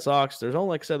 Yankees, Red Sox. There's only,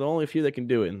 like I said, only a few that can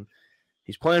do it, and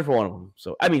he's playing for one of them.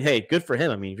 So I mean, hey, good for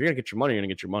him. I mean, if you're gonna get your money, you're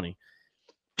gonna get your money.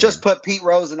 Just put Pete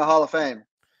Rose in the Hall of Fame.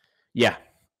 Yeah,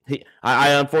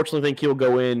 I unfortunately think he'll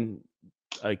go in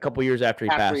a couple years after he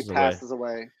passes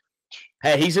away.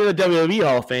 Hey, he's in the WWE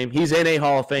Hall of Fame. He's in a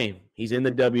Hall of Fame. He's in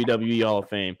the WWE Hall of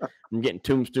Fame. I'm getting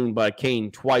tombstoned by Kane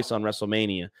twice on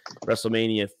WrestleMania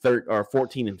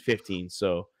 14 and 15.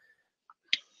 So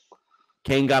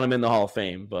Kane got him in the Hall of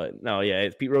Fame. But no, yeah,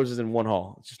 Pete Rose is in one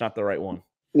hall. It's just not the right one.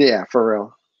 Yeah, for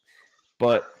real.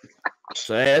 But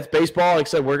so hey, that's baseball. Like I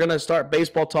said, we're going to start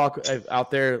baseball talk out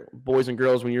there, boys and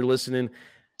girls, when you're listening.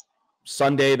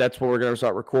 Sunday, that's where we're going to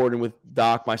start recording with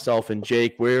Doc, myself, and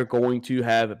Jake. We're going to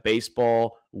have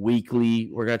baseball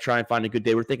weekly. We're going to try and find a good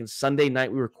day. We're thinking Sunday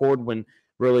night we record when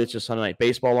really it's just Sunday night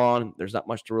baseball on. There's not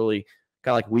much to really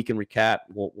kind of like weekend recap.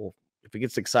 We'll if it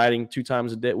gets exciting 2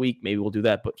 times a week, maybe we'll do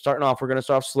that. But starting off, we're going to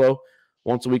start off slow.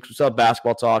 Once a week, we still have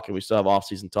basketball talk, and we still have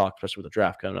off-season talk, especially with the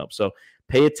draft coming up. So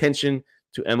pay attention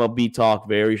to MLB talk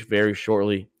very, very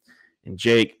shortly. And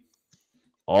Jake,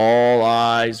 all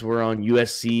eyes were on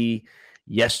USC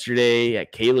yesterday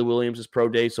at Caleb Williams' pro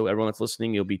day. So everyone that's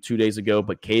listening, it'll be 2 days ago.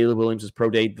 But Caleb Williams' pro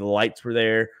day, the lights were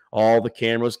there, all the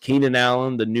cameras. Keenan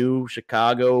Allen, the new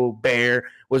Chicago Bear,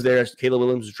 was there. Caleb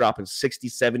Williams was dropping 60,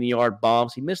 70-yard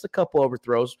bombs. He missed a couple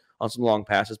overthrows on some long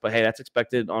passes, but hey, that's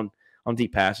expected on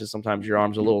deep passes. Sometimes your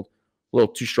arms are a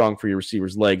little too strong for your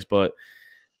receiver's legs. But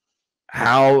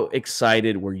how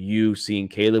excited were you seeing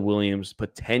Caleb Williams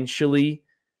potentially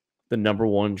the number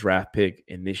 1 draft pick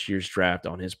in this year's draft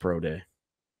on his pro day?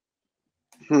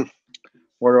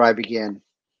 Where do I begin?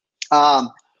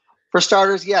 For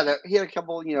starters, yeah, he had a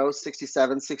couple,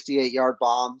 67, 68-yard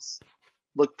bombs.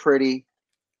 Looked pretty.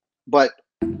 But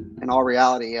in all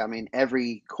reality, I mean,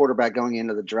 every quarterback going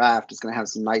into the draft is going to have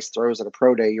some nice throws at a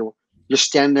pro day. You're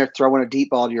standing there throwing a deep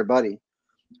ball to your buddy.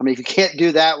 I mean, if you can't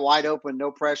do that wide open,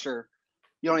 no pressure,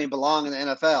 you don't even belong in the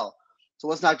NFL. So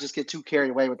let's not just get too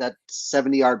carried away with that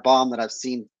 70-yard bomb that I've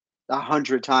seen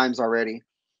 100 times already.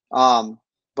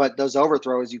 But those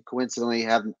overthrows you coincidentally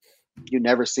you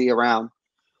never see around.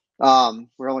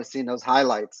 We're only seeing those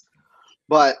highlights.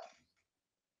 But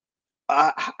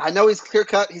I know he's clear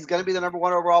cut. He's going to be the number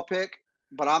 1 overall pick,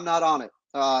 but I'm not on it.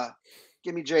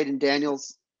 Give me Jaden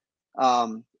Daniels.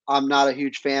 I'm not a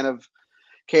huge fan of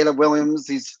Caleb Williams.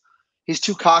 He's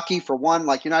too cocky for one.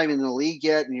 Like, you're not even in the league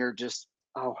yet, and you're just,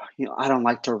 I don't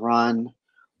like to run.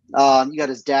 You got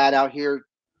his dad out here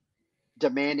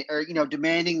demanding.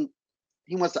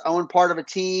 He wants to own part of a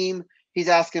team. He's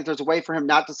asking if there's a way for him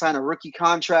not to sign a rookie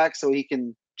contract so he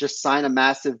can just sign a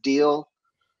massive deal.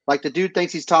 Like, the dude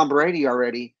thinks he's Tom Brady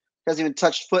already. Hasn't even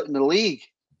touched foot in the league.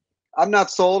 I'm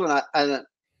not sold, and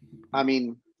I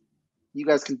mean, you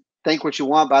guys can think what you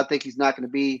want, but I think he's not going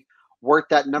to be worth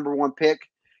that number 1 pick.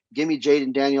 Give me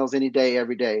Jaden Daniels any day,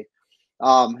 every day.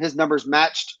 His numbers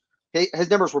matched. His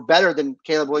numbers were better than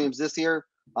Caleb Williams this year.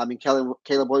 I mean, Caleb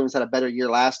Williams had a better year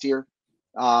last year.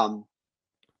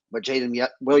 But Jaden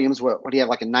Williams, what do you have,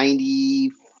 like a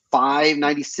 95,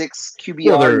 96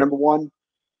 QBR, number 1?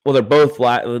 Well,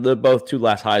 they're both 2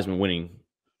 last Heisman winning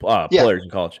players in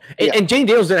college. And Jaden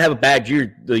Daniels didn't have a bad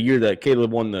year the year that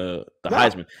Caleb won the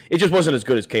Heisman. It just wasn't as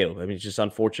good as Caleb. I mean, it's just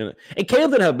unfortunate. And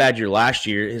Caleb didn't have a bad year last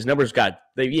year. His numbers got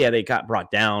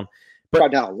brought down. But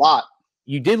brought down a lot.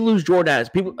 You did lose Jordan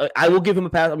Addison. I will give him a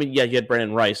pass. I mean, you had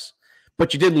Brandon Rice,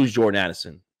 but you did lose Jordan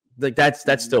Addison. Like,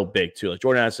 that's still big too. Like,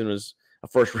 Jordan Addison was a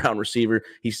first-round receiver.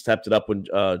 He stepped it up when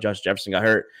Josh Jefferson got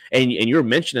hurt. And you were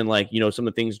mentioning, like, some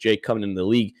of the things, Jay, coming into the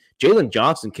league. Jalen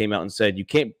Johnson came out and said, you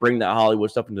can't bring that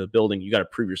Hollywood stuff into the building. You got to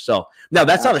prove yourself. Now,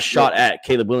 that's not a shot at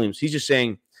Caleb Williams. He's just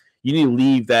saying you need to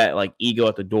leave that, like, ego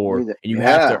at the door, and you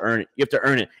have to earn it. You have to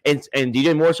earn it. And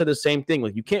DJ Moore said the same thing.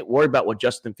 Like, you can't worry about what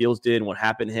Justin Fields did and what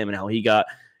happened to him and how he got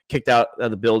kicked out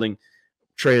of the building,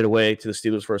 traded away to the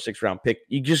Steelers for a 6th-round pick.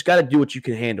 You just got to do what you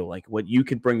can handle, like what you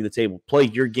can bring to the table. Play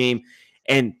your game.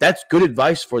 And that's good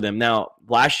advice for them. Now,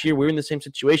 last year, we were in the same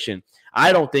situation.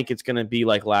 I don't think it's going to be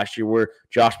like last year where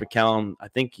Josh McCown, I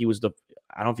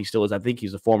don't know if he still is. I think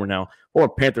he's the former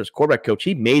Panthers quarterback coach.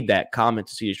 He made that comment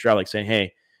to C.J. Stroud, like saying,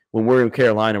 hey, when we're in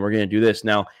Carolina, we're going to do this.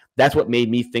 Now, that's what made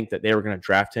me think that they were going to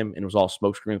draft him, and it was all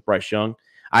smokescreen with Bryce Young.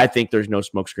 I think there's no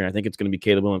smokescreen. I think it's going to be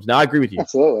Caleb Williams. Now, I agree with you.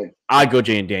 Absolutely. I go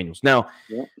Jaden Daniels. Now,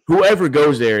 whoever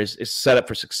goes there is set up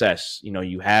for success.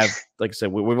 You have, like I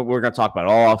said, we're going to talk about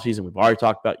it all offseason. We've already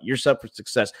talked about you're set up for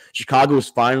success. Chicago is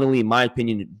finally, in my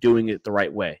opinion, doing it the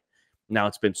right way. Now,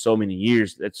 it's been so many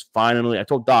years. It's finally, I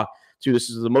told Doc, too, this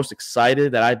is the most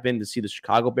excited that I've been to see the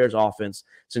Chicago Bears offense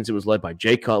since it was led by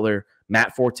Jay Cutler,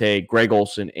 Matt Forte, Greg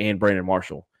Olsen, and Brandon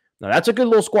Marshall. Now, that's a good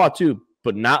little squad, too,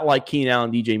 but not like Keenan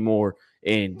Allen, DJ Moore,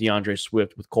 and DeAndre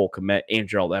Swift with Cole Kmet and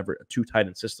Gerald Everett, a 2 tight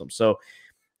end system. So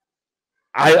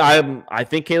I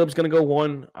think Caleb's going to go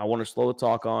 1. I want to slow the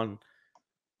talk on,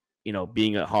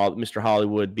 being Mr.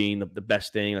 Hollywood being the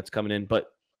best thing that's coming in.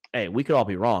 But hey, we could all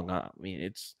be wrong.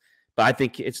 But I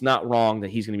think it's not wrong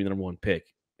that he's going to be the number 1 pick,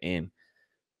 and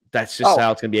that's just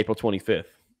how it's going to be April 25th.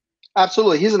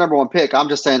 Absolutely, he's the number 1 pick. I'm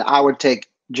just saying I would take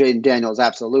Jaden Daniels.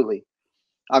 Absolutely.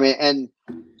 I mean, and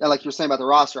like you were saying about the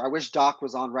roster, I wish Doc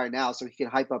was on right now so he can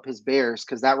hype up his Bears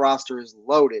because that roster is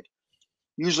loaded.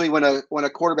 Usually when a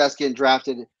quarterback's getting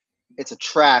drafted, it's a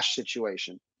trash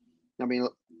situation. I mean,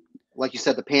 like you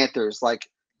said, the Panthers, like,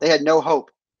 they had no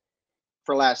hope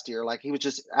for last year. Like, he was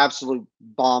just absolute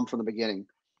bomb from the beginning.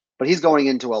 But he's going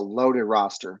into a loaded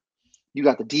roster. You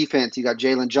got the defense. You got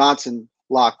Jalen Johnson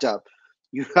locked up.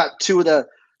 You got 2 of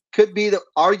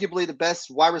arguably the best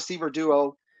wide receiver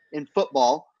duo in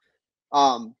football.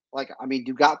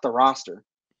 You got the roster.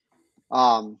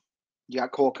 You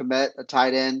got Cole Kmet, a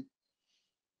tight end.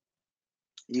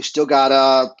 You still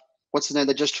got what's the name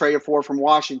they just traded for from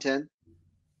Washington?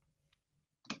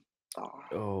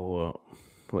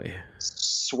 Wait.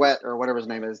 Sweat or whatever his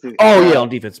name is. On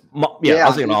defense. I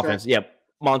was thinking offense. Yeah,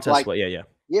 Montez Sweat. Yeah.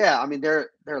 Yeah, I mean they're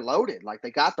loaded. Like,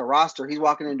 they got the roster. He's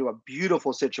walking into a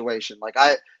beautiful situation. Like,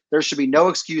 there should be no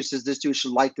excuses. This dude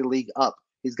should light the league up.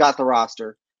 He's got the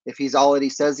roster. If he's all that he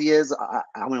says he is,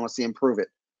 I want to see him prove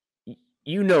it.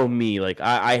 You know me, like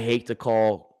I hate to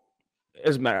call. It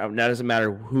doesn't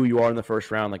matter who you are in the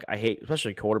first round. Like, I hate,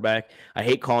 especially quarterback. I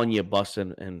hate calling you a bust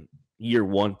in year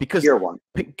 1 because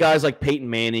guys like Peyton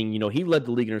Manning, he led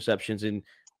the league in interceptions and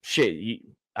shit.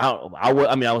 I was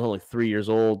only 3 years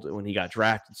old when he got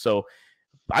drafted, so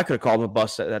I could have called him a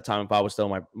bust at that time if I was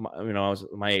still I was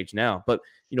my age now. But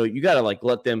you got to, like,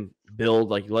 let them build,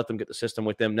 like, you let them get the system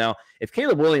with them. Now, if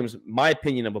Caleb Williams, my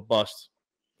opinion of a bust,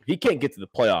 if he can't get to the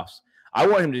playoffs, I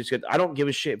want him to just get. I don't give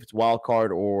a shit if it's wild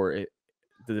card or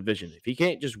the division. If he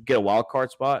can't just get a wild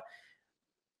card spot,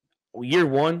 year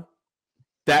one,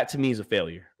 that to me is a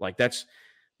failure. Like that's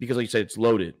because, like you said, it's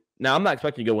loaded. Now, I'm not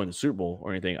expecting you to go win the Super Bowl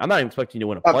or anything. I'm not even expecting you to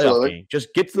win a playoff game.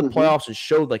 Just get to the playoffs and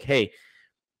show, like, hey,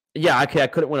 yeah, I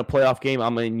couldn't win a playoff game.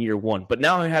 I'm in year one. But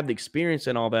now I have the experience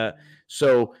and all that.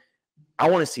 So I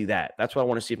want to see that. That's what I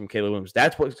want to see from Caleb Williams.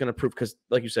 That's what's going to prove because,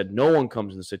 like you said, no one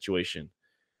comes in the situation.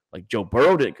 Like Joe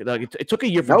Burrow did. Like it took a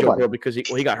year for Joe Burrow because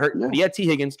he got hurt. Yeah. He had T.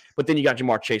 Higgins, but then you got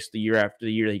Jamar Chase the year after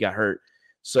the year that he got hurt.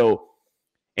 So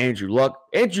Andrew Luck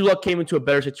came into a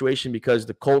better situation because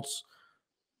the Colts,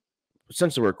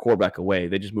 since they were a quarterback away,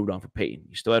 they just moved on for Peyton.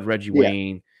 You still had Reggie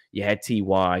Wayne. You had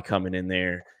T.Y. coming in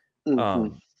there.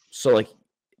 So like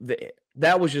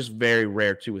that was just very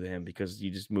rare too with him because you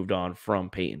just moved on from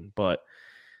Peyton. But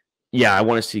yeah, I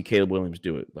want to see Caleb Williams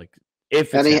do it. Like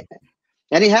if it's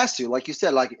and he has to, like you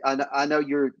said. Like I know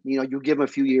you give him a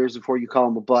few years before you call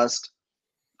him a bust.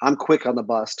 I'm quick on the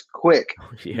bust, quick.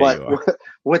 Yeah, but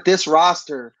with this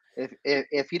roster,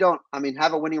 if you don't, I mean,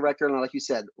 have a winning record, and like you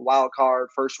said, wild card,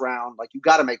 first round, like you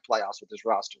got to make playoffs with this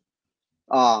roster.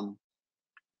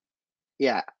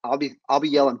 Yeah, I'll be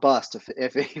yelling bust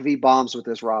if he bombs with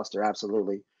this roster,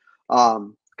 absolutely.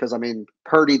 Because I mean,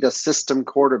 Purdy, the system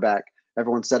quarterback.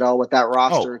 Everyone said, "Oh, with that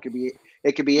roster, it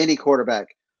could be any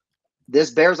quarterback."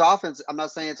 This Bears offense, I'm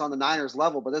not saying it's on the Niners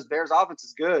level, but this Bears offense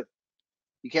is good.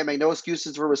 You can't make no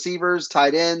excuses for receivers,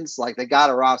 tight ends. Like they got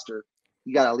a roster.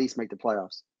 You got to at least make the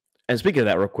playoffs. And speaking of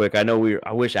that, real quick, I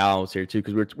wish Alan was here too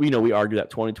because we argue that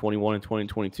 2021 and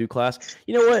 2022 class.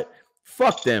 You know what?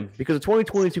 Fuck them because the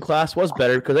 2022 class was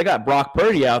better because they got Brock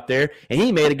Purdy out there and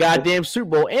he made a goddamn Super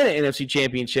Bowl and an NFC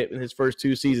championship in his first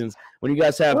 2 seasons. When you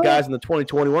guys have guys in the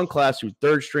 2021 class who's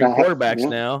third-string quarterbacks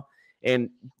now,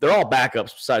 and they're all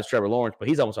backups besides Trevor Lawrence, but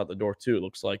he's almost out the door too, it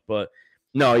looks like. But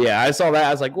no, yeah, I saw that.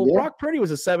 I was like, well, Brock Purdy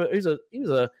was a 7. He was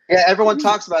a yeah. Everyone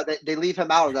talks about that. They leave him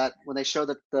out of that when they show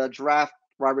the draft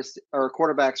or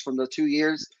quarterbacks from the 2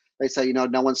 years. They say,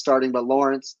 no one's starting but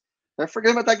Lawrence. They're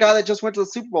forgetting about that guy that just went to the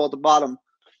Super Bowl at the bottom.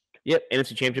 Yep,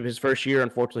 NFC Championship his first year.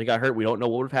 Unfortunately, he got hurt. We don't know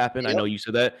what would have happened. Yep. I know you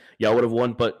said that. Y'all would have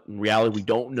won, but in reality, we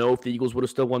don't know if the Eagles would have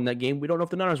still won that game. We don't know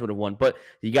if the Niners would have won, but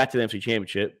he got to the NFC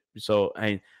Championship. So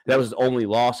that was the only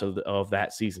loss of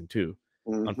that season, too.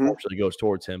 Unfortunately, goes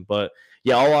towards him. But,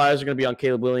 yeah, all eyes are going to be on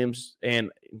Caleb Williams.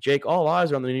 And, Jake, all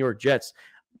eyes are on the New York Jets.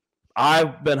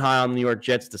 I've been high on the New York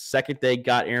Jets the second they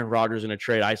got Aaron Rodgers in a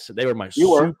trade. I said they were my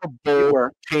Super Bowl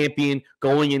champion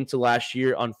going into last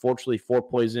year. Unfortunately, 4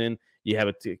 plays in, you have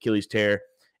an Achilles tear,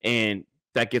 and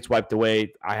that gets wiped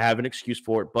away. I have an excuse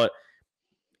for it, but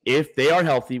if they are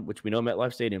healthy, which we know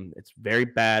MetLife Stadium, it's very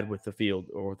bad with the field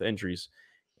or with injuries.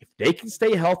 If they can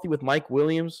stay healthy with Mike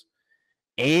Williams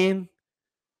and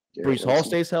Breece Hall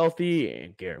stays healthy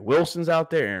and Garrett Wilson's out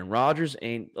there, Aaron Rodgers,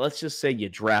 and let's just say you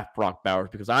draft Brock Bowers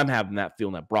because I'm having that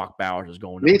feeling that Brock Bowers is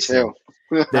going to Me too.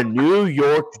 The New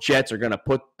York Jets are going to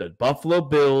put the Buffalo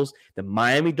Bills, the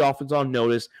Miami Dolphins on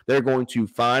notice. They're going to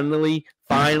finally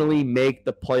make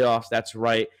the playoffs. That's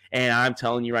right. And I'm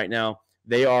telling you right now,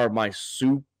 they are my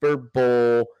Super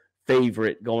Bowl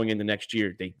favorite going into next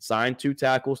year. They signed 2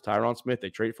 tackles, Tyron Smith. They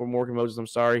traded for Morgan Moses,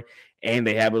 and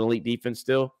they have an elite defense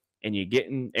still. And you're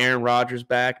getting Aaron Rodgers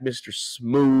back, Mr.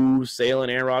 Smooth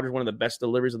Sailing Aaron Rodgers, one of the best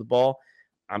deliveries of the ball.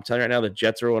 I'm telling you right now, the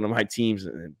Jets are one of my teams,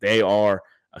 and they are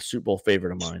a Super Bowl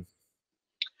favorite of mine.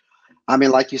 I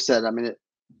mean, like you said,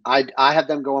 I have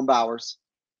them going Bowers.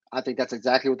 I think that's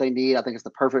exactly what they need. I think it's the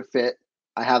perfect fit.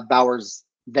 I have Bowers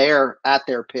there at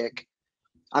their pick.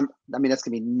 That's going to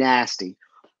be nasty.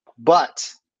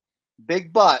 But,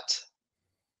 big but,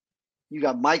 you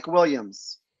got Mike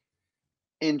Williams,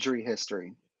 injury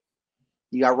history.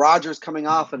 You got Rodgers coming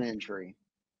off an injury.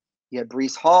 You had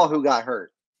Breece Hall who got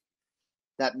hurt.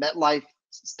 That MetLife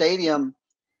Stadium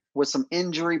with some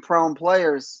injury-prone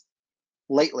players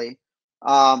lately.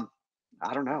 I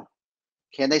don't know.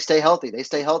 Can they stay healthy? They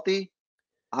stay healthy,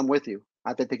 I'm with you.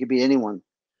 I think they could be anyone.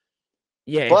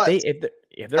 Yeah, but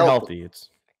if they're healthy, it's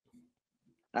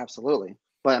absolutely.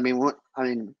 But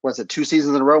was it 2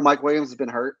 seasons in a row? Mike Williams has been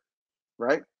hurt,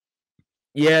 right?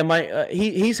 Yeah,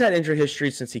 he's had injury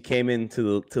history since he came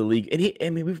into the league,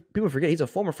 and people forget he's a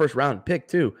former first-round pick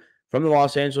too from the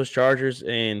Los Angeles Chargers,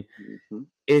 and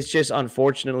it's just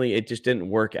unfortunately it just didn't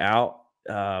work out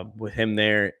with him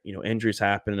there. Injuries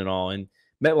happen and all, and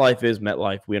MetLife is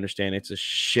MetLife. We understand it's a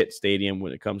shit stadium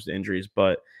when it comes to injuries,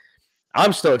 but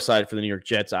I'm still excited for the New York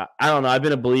Jets. I don't know. I've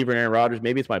been a believer in Aaron Rodgers.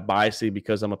 Maybe it's my bias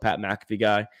because I'm a Pat McAfee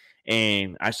guy,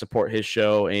 and I support his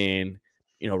show, and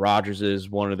Rodgers is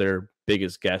one of their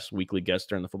biggest weekly guests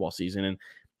during the football season. And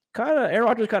Aaron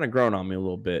Rodgers kind of grown on me a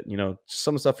little bit.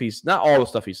 Some of the stuff not all the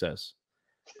stuff he says.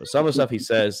 But some of the stuff he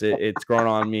says, it's grown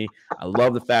on me. I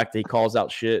love the fact that he calls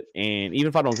out shit. And even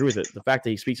if I don't agree with it, the fact that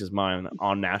he speaks his mind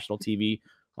on national TV,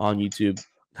 on YouTube,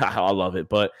 I love it.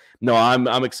 But no,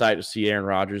 I'm excited to see Aaron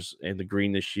Rodgers and the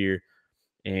green this year.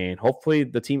 And hopefully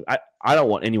the team, I don't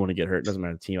want anyone to get hurt. It doesn't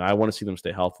matter the team. I want to see them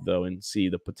stay healthy, though, and see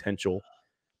the potential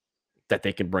that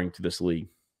they can bring to this league.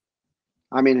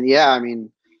 I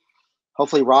mean,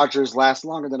 hopefully Rodgers lasts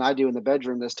longer than I do in the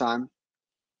bedroom this time.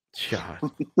 God.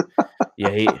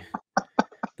 Yeah,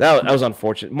 that was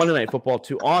unfortunate. Monday Night Football,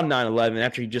 too, on 9/11,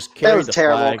 after he just carried the flag. That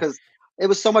was terrible because it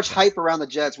was so much hype around the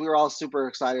Jets. We were all super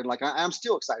excited. Like, I'm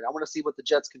still excited. I want to see what the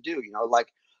Jets can do.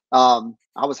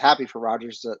 I was happy for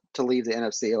Rodgers to leave the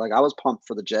NFC. Like, I was pumped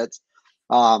for the Jets.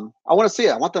 I want to see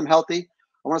it. I want them healthy.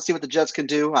 I want to see what the Jets can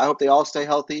do. I hope they all stay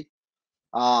healthy.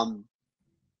 I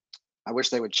wish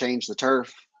they would change the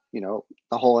turf, the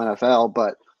whole NFL,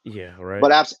 but yeah, right.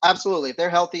 But absolutely, if they're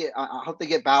healthy, I hope they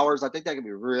get Bowers. I think that could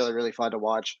be really, really fun to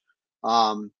watch.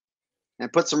 And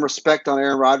put some respect on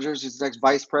Aaron Rodgers, who's the next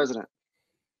vice president.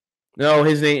 No,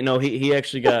 his name. No, he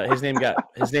actually got his name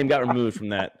got removed from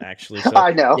that. Actually, so,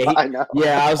 I know.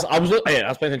 Yeah, I was paying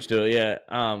attention to it.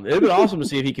 Yeah, it'd be awesome to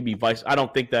see if he could be vice. I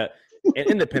don't think that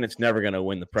independent's never going to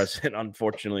win the president,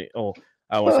 unfortunately. Oh,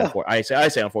 I want to say I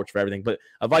say unfortunate for everything, but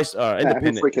a vice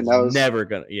independent is never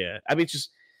gonna. Yeah, I mean, it's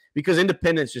just because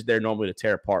independent's just there normally to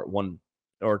tear apart one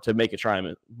or to make it try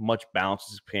and much balance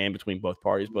as can between both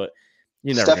parties. But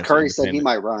you never. Steph Curry said he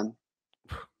might run.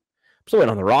 I'm still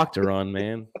waiting on The Rock to run,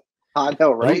 man. I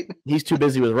know, right? He's too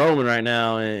busy with Roman right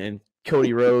now and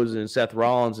Cody Rhodes and Seth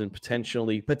Rollins and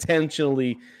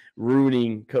potentially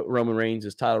ruining Roman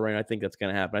Reigns' title reign. I think that's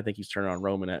going to happen. I think he's turning on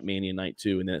Roman at Mania Night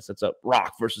 2, and then it sets up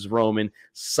Rock versus Roman,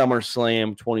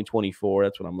 SummerSlam 2024.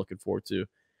 That's what I'm looking forward to.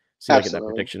 See if I get that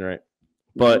prediction right.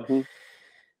 But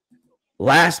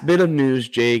last bit of news,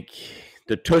 Jake.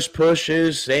 The tush push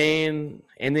is saying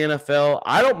in the NFL,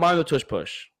 I don't mind the tush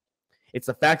push. It's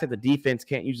the fact that the defense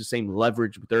can't use the same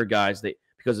leverage with their guys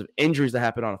because of injuries that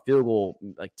happened on a field goal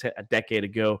like a decade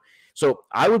ago. So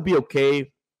I would be okay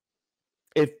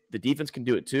if the defense can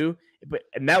do it too.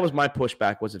 And that was my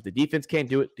pushback was if the defense can't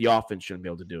do it, the offense shouldn't be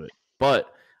able to do it.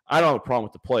 But I don't have a problem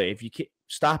with the play. If you can't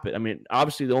stop it, I mean,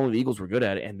 obviously the Eagles were good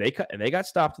at it, and they got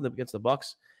stopped against the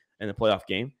Bucs in the playoff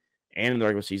game and in the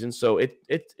regular season. So it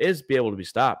is be able to be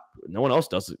stopped. No one else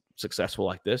does it successful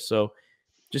like this. So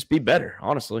just be better,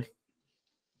 honestly.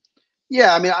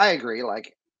 Yeah, I mean, I agree.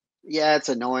 Like, yeah, it's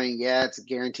annoying. Yeah, it's a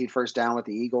guaranteed first down with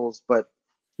the Eagles, but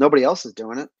nobody else is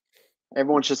doing it.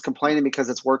 Everyone's just complaining because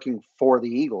it's working for the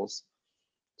Eagles.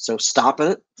 So stop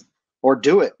it or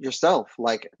do it yourself.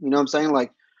 Like, you know what I'm saying?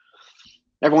 Like,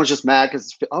 everyone's just mad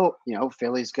because,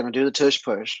 Philly's going to do the tush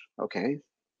push. Okay,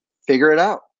 figure it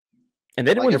out. And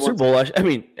they didn't win the Super Bowl. I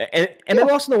mean, and they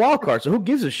lost in the wild card. So who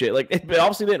gives a shit? Like, it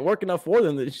obviously didn't work enough for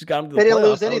them. They just got into the playoffs. They didn't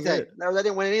lose anything. No, they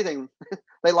didn't win anything.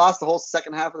 They lost the whole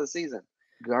second half of the season.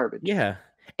 Garbage. Yeah,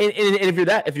 and if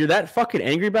you're that fucking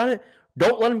angry about it,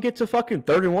 don't let them get to fucking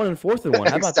 3rd and 1 and 4th and 1.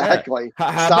 How about that? Exactly.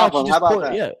 How about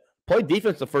that? Yeah, play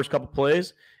defense the first couple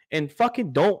plays, and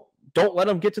fucking don't let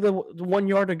them get to the 1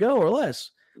 yard to go or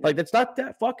less. Like, that's not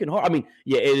that fucking hard. I mean,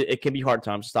 yeah, it can be hard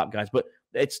times to stop guys, but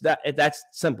that's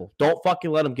simple. Don't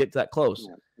fucking let them get that close.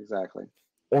 Yeah, exactly.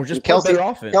 Or just play better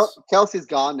offense. Kelsey's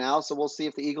gone now, so we'll see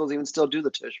if the Eagles even still do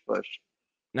the tush push.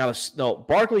 Now, no,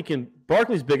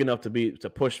 Barkley's big enough to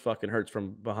push fucking Hurts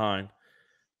from behind.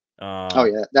 Oh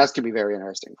yeah, that's gonna be very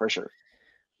interesting for sure.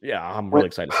 Yeah, I'm really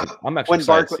excited. I'm actually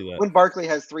excited to see that. When Barkley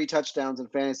has 3 touchdowns in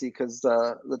fantasy because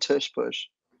the tush push.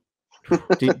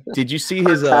 Did you see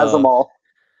his? Has them all.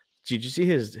 Did you see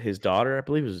his daughter? I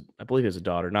believe he has a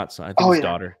daughter, not son. I think his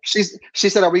daughter. She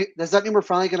said, does that mean we're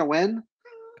finally gonna win?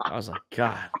 I was like,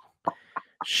 God.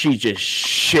 She just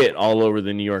shit all over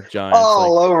the New York Giants.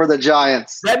 All over the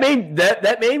Giants. That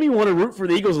made me want to root for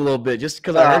the Eagles a little bit, just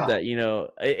because I heard that.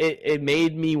 It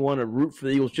made me want to root for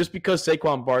the Eagles just because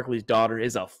Saquon Barkley's daughter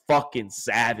is a fucking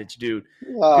savage, dude.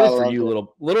 Good for you,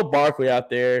 little Barkley out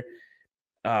there.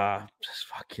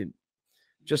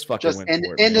 Just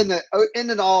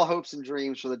ending all hopes and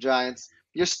dreams for the Giants.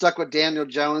 You're stuck with Daniel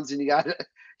Jones, and you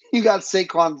got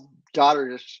Saquon's daughter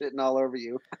just shitting all over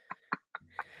you.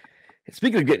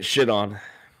 Speaking of getting shit on,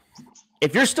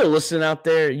 if you're still listening out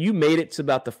there, you made it to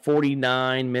about the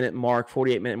 49-minute mark,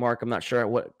 48-minute mark. I'm not sure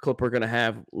what clip we're going to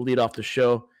have lead off the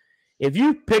show. If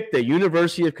you picked the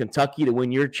University of Kentucky to win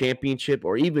your championship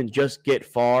or even just get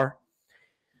far,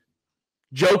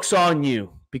 joke's on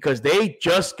you because they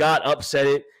just got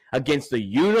upset against the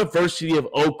University of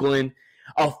Oakland.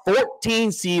 a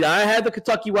 14 seed. I had the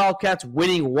Kentucky Wildcats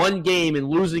winning one game and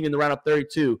losing in the round of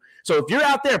 32. So if you're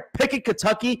out there picking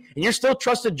Kentucky and you're still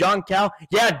trusting John Cal,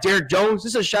 yeah, Derek Jones,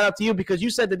 this is a shout out to you because you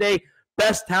said today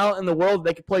best talent in the world,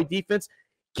 they can play defense.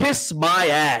 Kiss my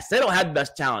ass. They don't have the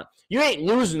best talent. You ain't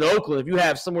losing to Oakland if you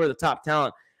have somewhere the top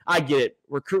talent. I get it.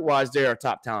 Recruit-wise, they're our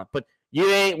top talent. But you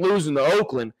ain't losing to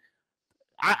Oakland.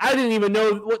 I didn't even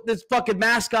know what this fucking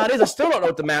mascot is. I still don't know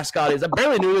what the mascot is. I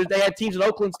barely knew they had teams in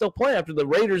Oakland still playing after the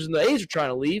Raiders and the A's are trying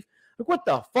to leave. Like, what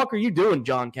the fuck are you doing,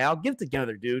 John Cal? Get it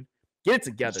together, dude. Get it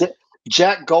together.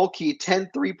 Jack Golke, 10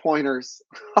 3-pointers.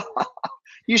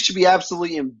 You should be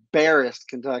absolutely embarrassed,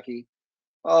 Kentucky.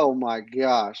 Oh, my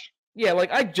gosh. Yeah,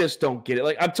 like, I just don't get it.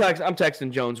 Like, I'm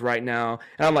texting Jones right now,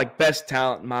 and I'm like, best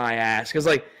talent, my ass. Because,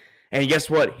 like, and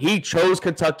guess what? He chose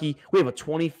Kentucky. We have a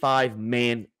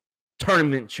 25-man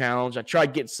tournament challenge. I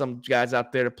tried getting some guys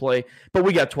out there to play, but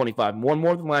we got 25, one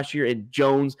more than last year, and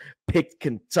Jones picked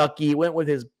Kentucky. He went with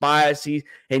his biases,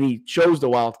 and he chose the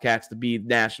Wildcats to be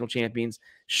national champions.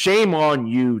 Shame on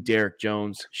you, Derek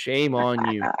Jones. Shame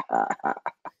on you.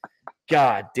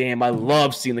 God damn, I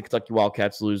love seeing the Kentucky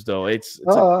Wildcats lose, though. It's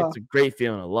a great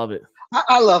feeling. I love it.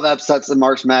 I love upsets in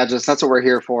March Madness. That's what we're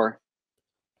here for.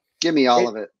 Give me all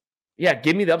of it. Yeah,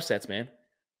 give me the upsets, man.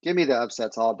 Give me the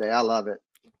upsets all day. I love it.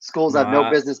 Schools have no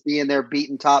business being there,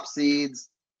 beating top seeds.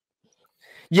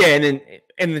 Yeah, and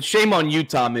then shame on you,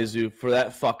 Tom Izzo, for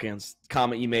that fucking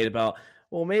comment you made about,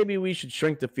 well, maybe we should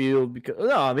shrink the field because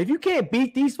if you can't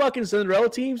beat these fucking Cinderella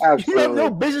teams, absolutely, you have no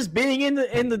business being in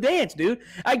the dance, dude.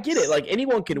 I get it. Like,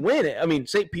 anyone can win it. I mean,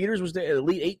 St. Peter's was the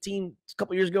Elite 18 a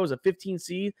couple years ago as a 15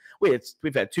 seed. We've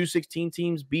had 2 16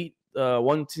 teams beat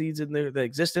one seeds in the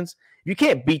existence. You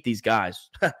can't beat these guys.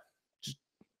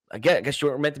 I guess you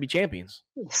weren't meant to be champions.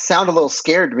 Sound a little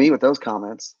scared to me with those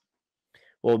comments.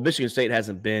 Well, Michigan State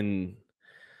hasn't been.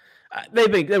 They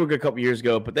were good a couple years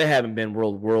ago, but they haven't been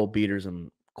world beaters in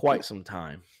quite some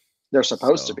time. They're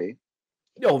supposed to be.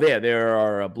 Oh, yeah, there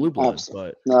are blue bloods,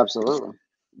 but absolutely.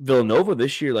 Villanova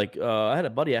this year, like I had a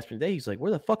buddy ask me today. He's like,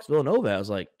 "Where the fuck's Villanova?" I was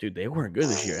like, "Dude, they weren't good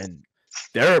this year, and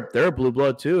they're a blue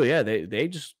blood too. Yeah, they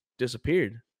just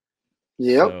disappeared."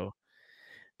 Yep. So,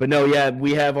 but no, yeah,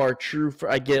 we have our true.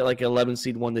 I get like 11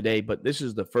 seed one today, but this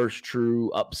is the first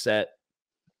true upset,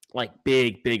 like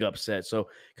big upset. So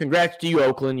congrats to you,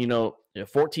 Oakland.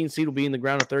 14 seed will be in the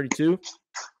ground of 32,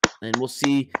 and we'll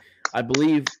see. I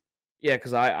believe, yeah,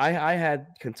 because I had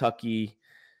Kentucky.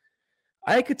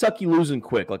 I had Kentucky losing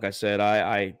quick. Like I said,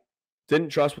 I didn't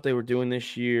trust what they were doing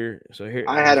this year. So here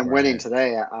I had them winning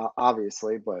today,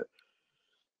 obviously, but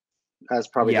that's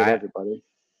probably good everybody.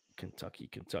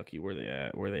 Kentucky, where they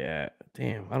at?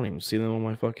 Damn, I don't even see them on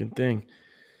my fucking thing.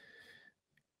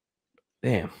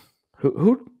 Damn,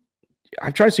 who? I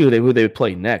tried to see who they would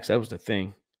play next. That was the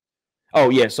thing. Oh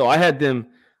yeah, so I had them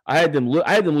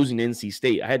losing to NC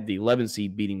State. I had the 11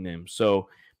 seed beating them. So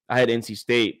I had NC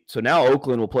State. So now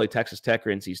Oakland will play Texas Tech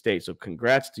or NC State. So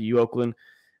congrats to you, Oakland.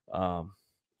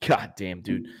 God damn,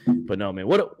 dude. But no, man,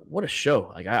 what a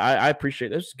show. Like I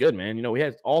appreciate it. This is good, man. We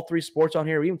had all 3 sports on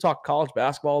here. We even talked college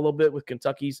basketball a little bit with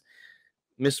Kentucky's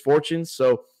misfortunes.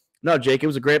 So no, Jake, it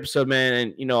was a great episode,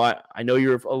 man. And I know you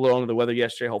were a little under the weather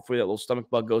yesterday. Hopefully that little stomach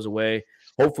bug goes away.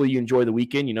 Hopefully you enjoy the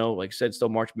weekend. Like I said, still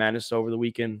March Madness over the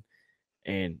weekend.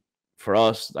 And for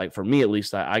us, like for me at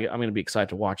least, I'm going to be excited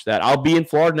to watch that. I'll be in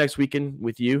Florida next weekend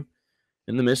with you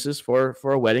and the missus for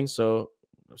a wedding. So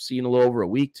I'll see you in a little over a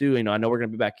week too. I know we're going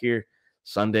to be back here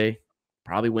Sunday,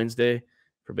 probably Wednesday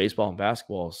for baseball and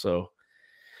basketball. So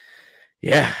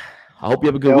yeah, I hope you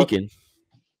have a good weekend.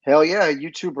 Hell yeah.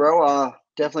 You too, bro.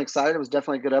 Definitely excited. It was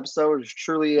definitely a good episode. It was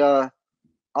truly all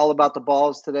about the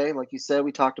balls today. Like you said,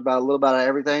 we talked about a little bit of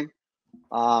everything.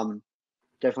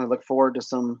 Definitely look forward to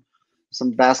some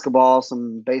basketball,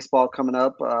 some baseball coming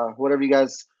up. Whatever you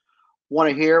guys want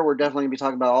to hear, we're definitely going to be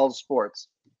talking about all the sports.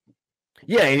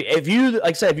 Yeah, if you, like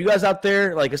I said, if you guys out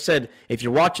there, like I said, if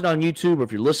you're watching on YouTube or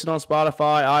if you're listening on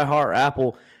Spotify, iHeart,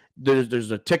 Apple,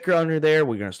 there's a ticker under there.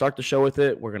 We're going to start the show with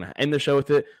it. We're going to end the show with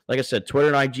it. Like I said,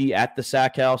 Twitter and IG at the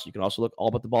Sack House. You can also look All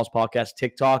About the Balls podcast.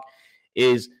 TikTok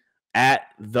is at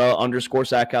the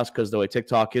 _Sack House because the way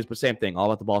TikTok is, but same thing, All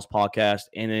About the Balls podcast.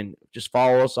 And then just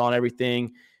follow us on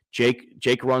everything.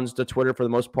 Jake runs the Twitter for the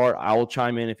most part. I will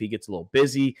chime in if he gets a little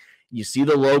busy. You see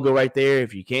the logo right there.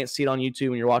 If you can't see it on YouTube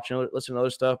and you're listening to other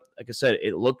stuff, like I said,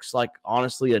 it looks like,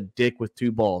 honestly, a dick with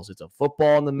 2 balls. It's a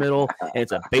football in the middle, and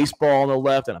it's a baseball on the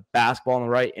left, and a basketball on the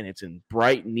right, and it's in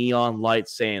bright neon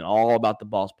lights saying All About the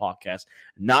Balls podcast.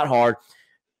 Not hard.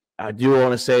 I do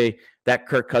want to say that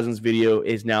Kirk Cousins video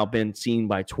has now been seen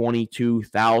by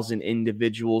 22,000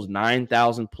 individuals,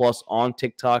 9,000 plus on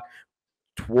TikTok.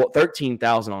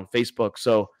 13,000 on Facebook.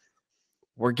 So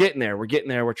we're getting there.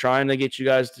 We're trying to get you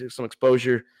guys to some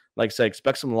exposure. Like I said,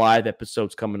 expect some live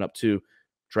episodes coming up too.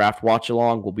 Draft watch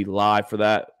along will be live for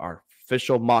that. Our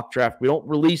official mock draft. We don't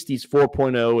release these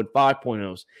 4.0 and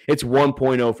 5.0s. It's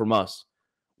 1.0 from us.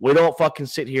 We don't fucking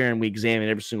sit here and we examine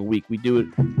every single week. We do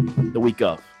it the week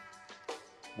of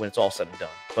when it's all said and done.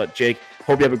 But Jake,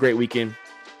 hope you have a great weekend.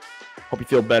 Hope you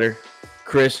feel better.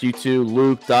 Chris, you too.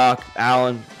 Luke, Doc,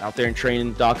 Alan, out there in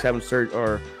training. Doc's having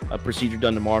a procedure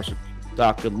done tomorrow. So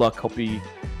Doc, good luck. Hope you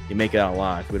make it out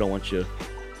alive. We don't want you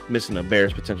missing a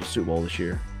Bears potential Super Bowl this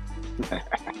year.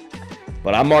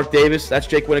 But I'm Mark Davis. That's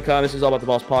Jake Winnicott. This is All About the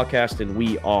Balls podcast, and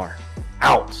we are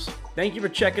out. Thank you for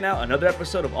checking out another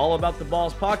episode of All About the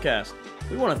Balls podcast.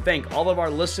 We want to thank all of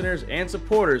our listeners and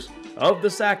supporters of the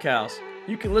Sack House.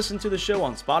 You can listen to the show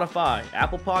on Spotify,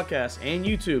 Apple Podcasts, and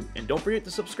YouTube. And don't forget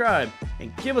to subscribe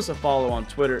and give us a follow on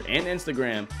Twitter and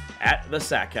Instagram at the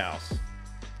Sack House.